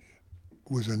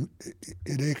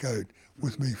 it echoed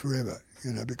with me forever,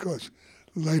 because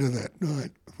later that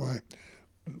night,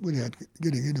 without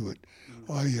getting into it,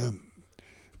 I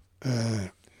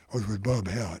was with Bob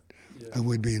Howard, and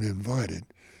we'd been invited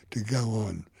to go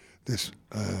on this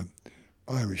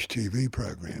Irish TV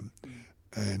program,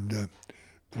 and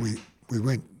we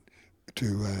went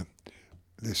to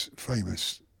this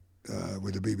famous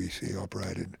where the BBC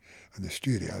operated in the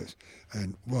studios,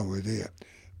 and while we were there,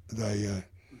 they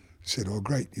said, "Oh,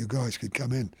 great, you guys could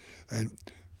come in," and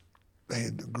they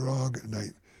had the grog, and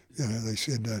they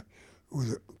said it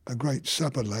was a great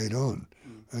supper laid on,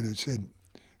 and it said,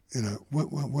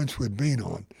 once we'd been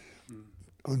on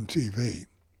TV,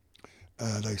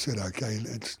 they said, "Okay,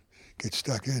 let's get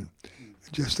stuck in."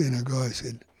 Just then a guy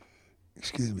said,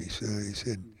 "Excuse me, sir," he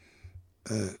said,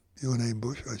 "Your name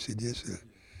Bush?" I said, "Yes, sir."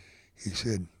 He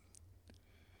said,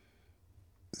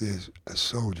 "There's a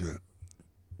soldier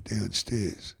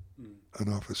downstairs, an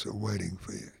officer waiting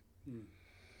for you."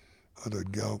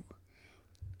 thought, gulp,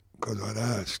 because I'd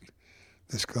asked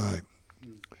this guy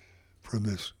from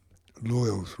this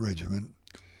Loyals regiment,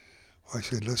 I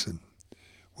said, listen,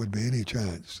 would be any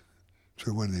chance,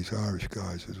 to one of these Irish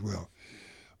guys as well,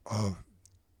 of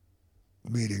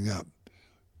meeting up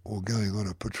or going on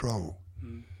a patrol?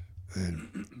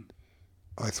 And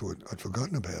I thought I'd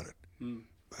forgotten about it,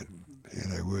 but here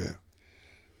they were.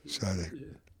 So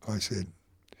I said,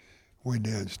 went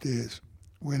downstairs,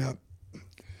 went up.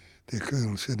 The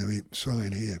colonel said to me,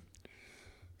 sign here,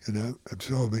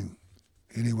 absorbing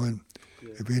anyone,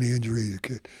 if any injuries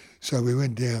occurred. So we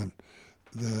went down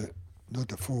not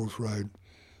the Falls Road,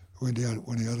 went down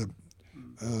one of the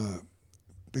other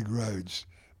big roads,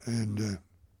 and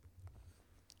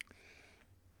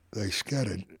they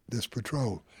scattered this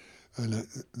patrol. And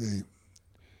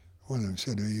one of them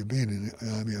said to me, "You've been in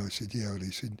the army?" I said, "Yeah." Well,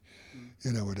 he said,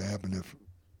 "You know what happened if,"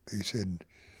 he said,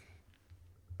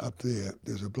 "up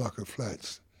there's a block of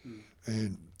flats."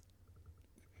 And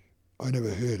I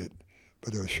never heard it,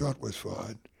 but a shot was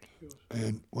fired,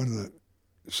 and one of the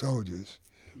soldiers,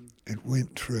 it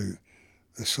went through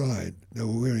the side. They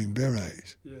were wearing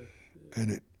berets,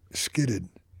 and it skidded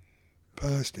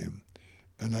past him,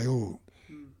 and they all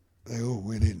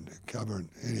went in to cover it.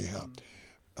 Anyhow,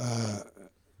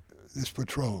 this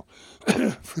patrol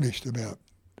finished about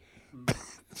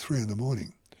 3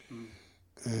 a.m,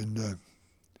 and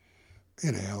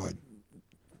anyhow,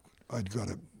 I'd got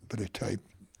a bit of tape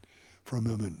from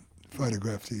him and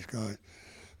photographed these guys,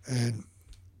 and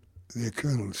their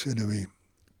colonel said to me,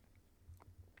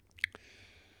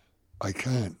 "I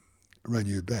can't run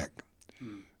you back."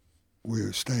 We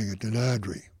were staying at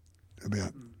Denardry,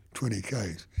 about 20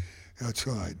 k's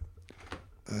outside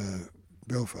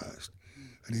Belfast,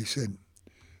 and he said,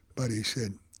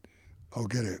 "I'll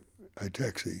get a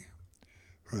taxi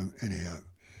from," anyhow.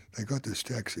 They got this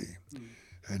taxi,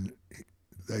 and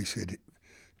they said,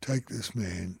 "Take this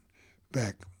man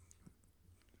back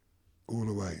all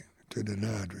the way to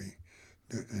Denardry,"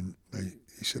 and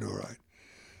he said, "All right."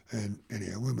 And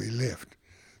anyhow, when we left,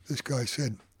 this guy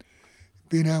said,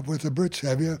 "Been out with the Brits,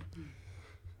 have you?"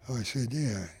 I said,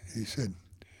 "Yeah." He said,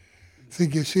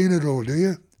 "Think you've seen it all, do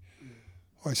you?"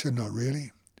 I said, "Not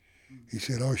really." He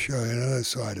said, "I'll show you another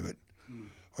side of it."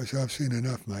 I said, "I've seen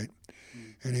enough, mate."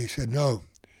 And he said, "No."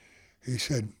 He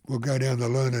said, "We'll go down the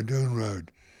Lona Doone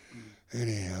Road."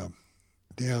 Anyhow,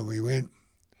 down we went.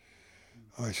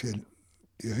 I said,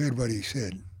 "You heard what he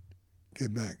said.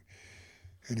 Get back."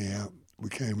 Anyhow, we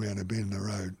came round a bend in the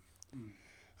road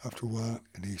after a while,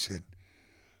 and he said,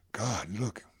 "God,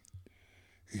 look."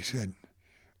 He said,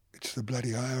 "It's the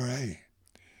bloody IRA."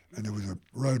 And there was a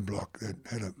roadblock that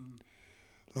had a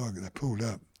log, and they pulled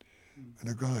up, and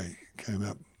a guy came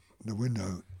up the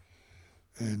window,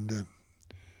 and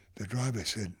the driver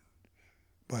said,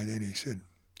 by then he said,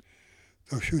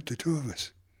 "They'll shoot the two of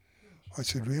us." I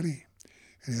said, "Really?"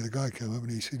 And the guy came up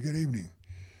and he said, "Good evening."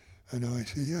 And I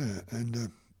said, "Yeah."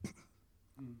 And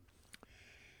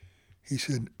he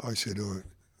said, I said, "Oh,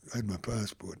 I had my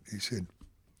passport." He said,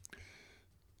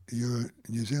 "You're a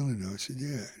New Zealander?" I said,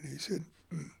 "Yeah." And he said,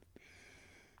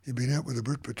 "You've been out with the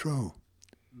Brit Patrol?"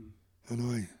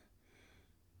 And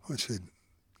I said,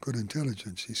 "Good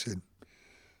intelligence." He said,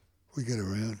 "We get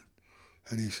around."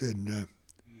 And he said,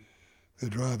 "The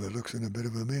driver looks in a bit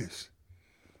of a mess."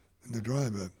 And the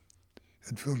driver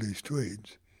had filled his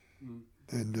tweeds,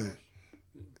 and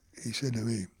he said to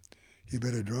me, "You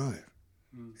better drive."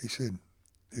 He said,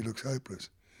 "He looks hopeless."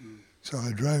 So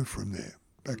I drove from there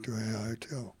back to our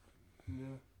hotel.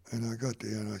 And I got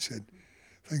there and I said,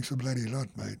 "Thanks a bloody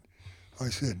lot, mate." I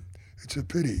said, "It's a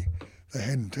pity they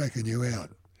hadn't taken you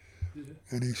out."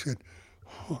 And he said,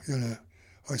 "Oh,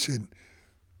 I said,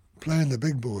 "Playing the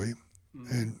big boy."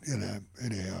 And,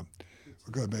 anyhow,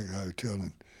 we got back to the hotel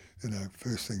and,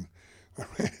 first thing I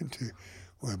ran into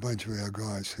were a bunch of our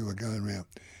guys who were going around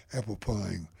apple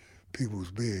pieing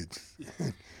people's beds.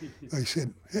 And they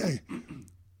said, "Hey,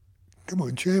 come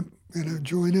on, champ,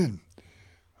 join in."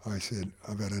 I said,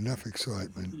 "I've had enough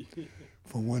excitement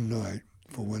for one night,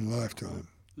 for one lifetime."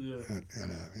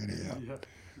 Anyhow,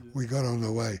 we got on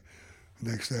the way.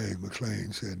 Next day,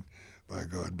 McLean said, "By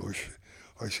God, Bush,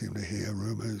 I seem to hear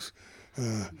rumours.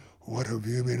 What have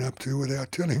you been up to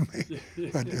without telling me?"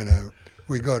 But,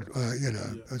 we got,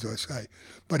 as I say,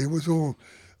 but it was all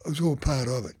part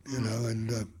of it, and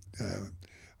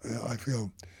I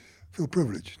feel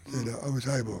privileged that I was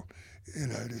able,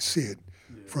 to see it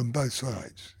from both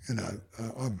sides,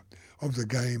 of the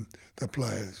game, the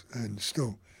players, and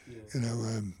still,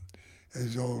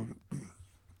 as old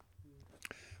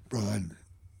Brian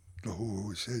Lahore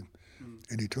always said,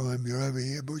 "Anytime you're over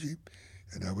here, Bushy,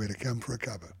 you know, where to come for a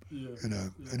cuppa, you know,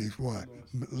 and his wife,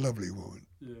 lovely woman.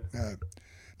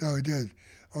 No, it does.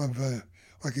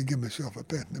 I can give myself a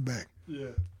pat in the back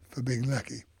for being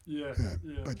lucky.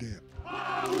 But yeah.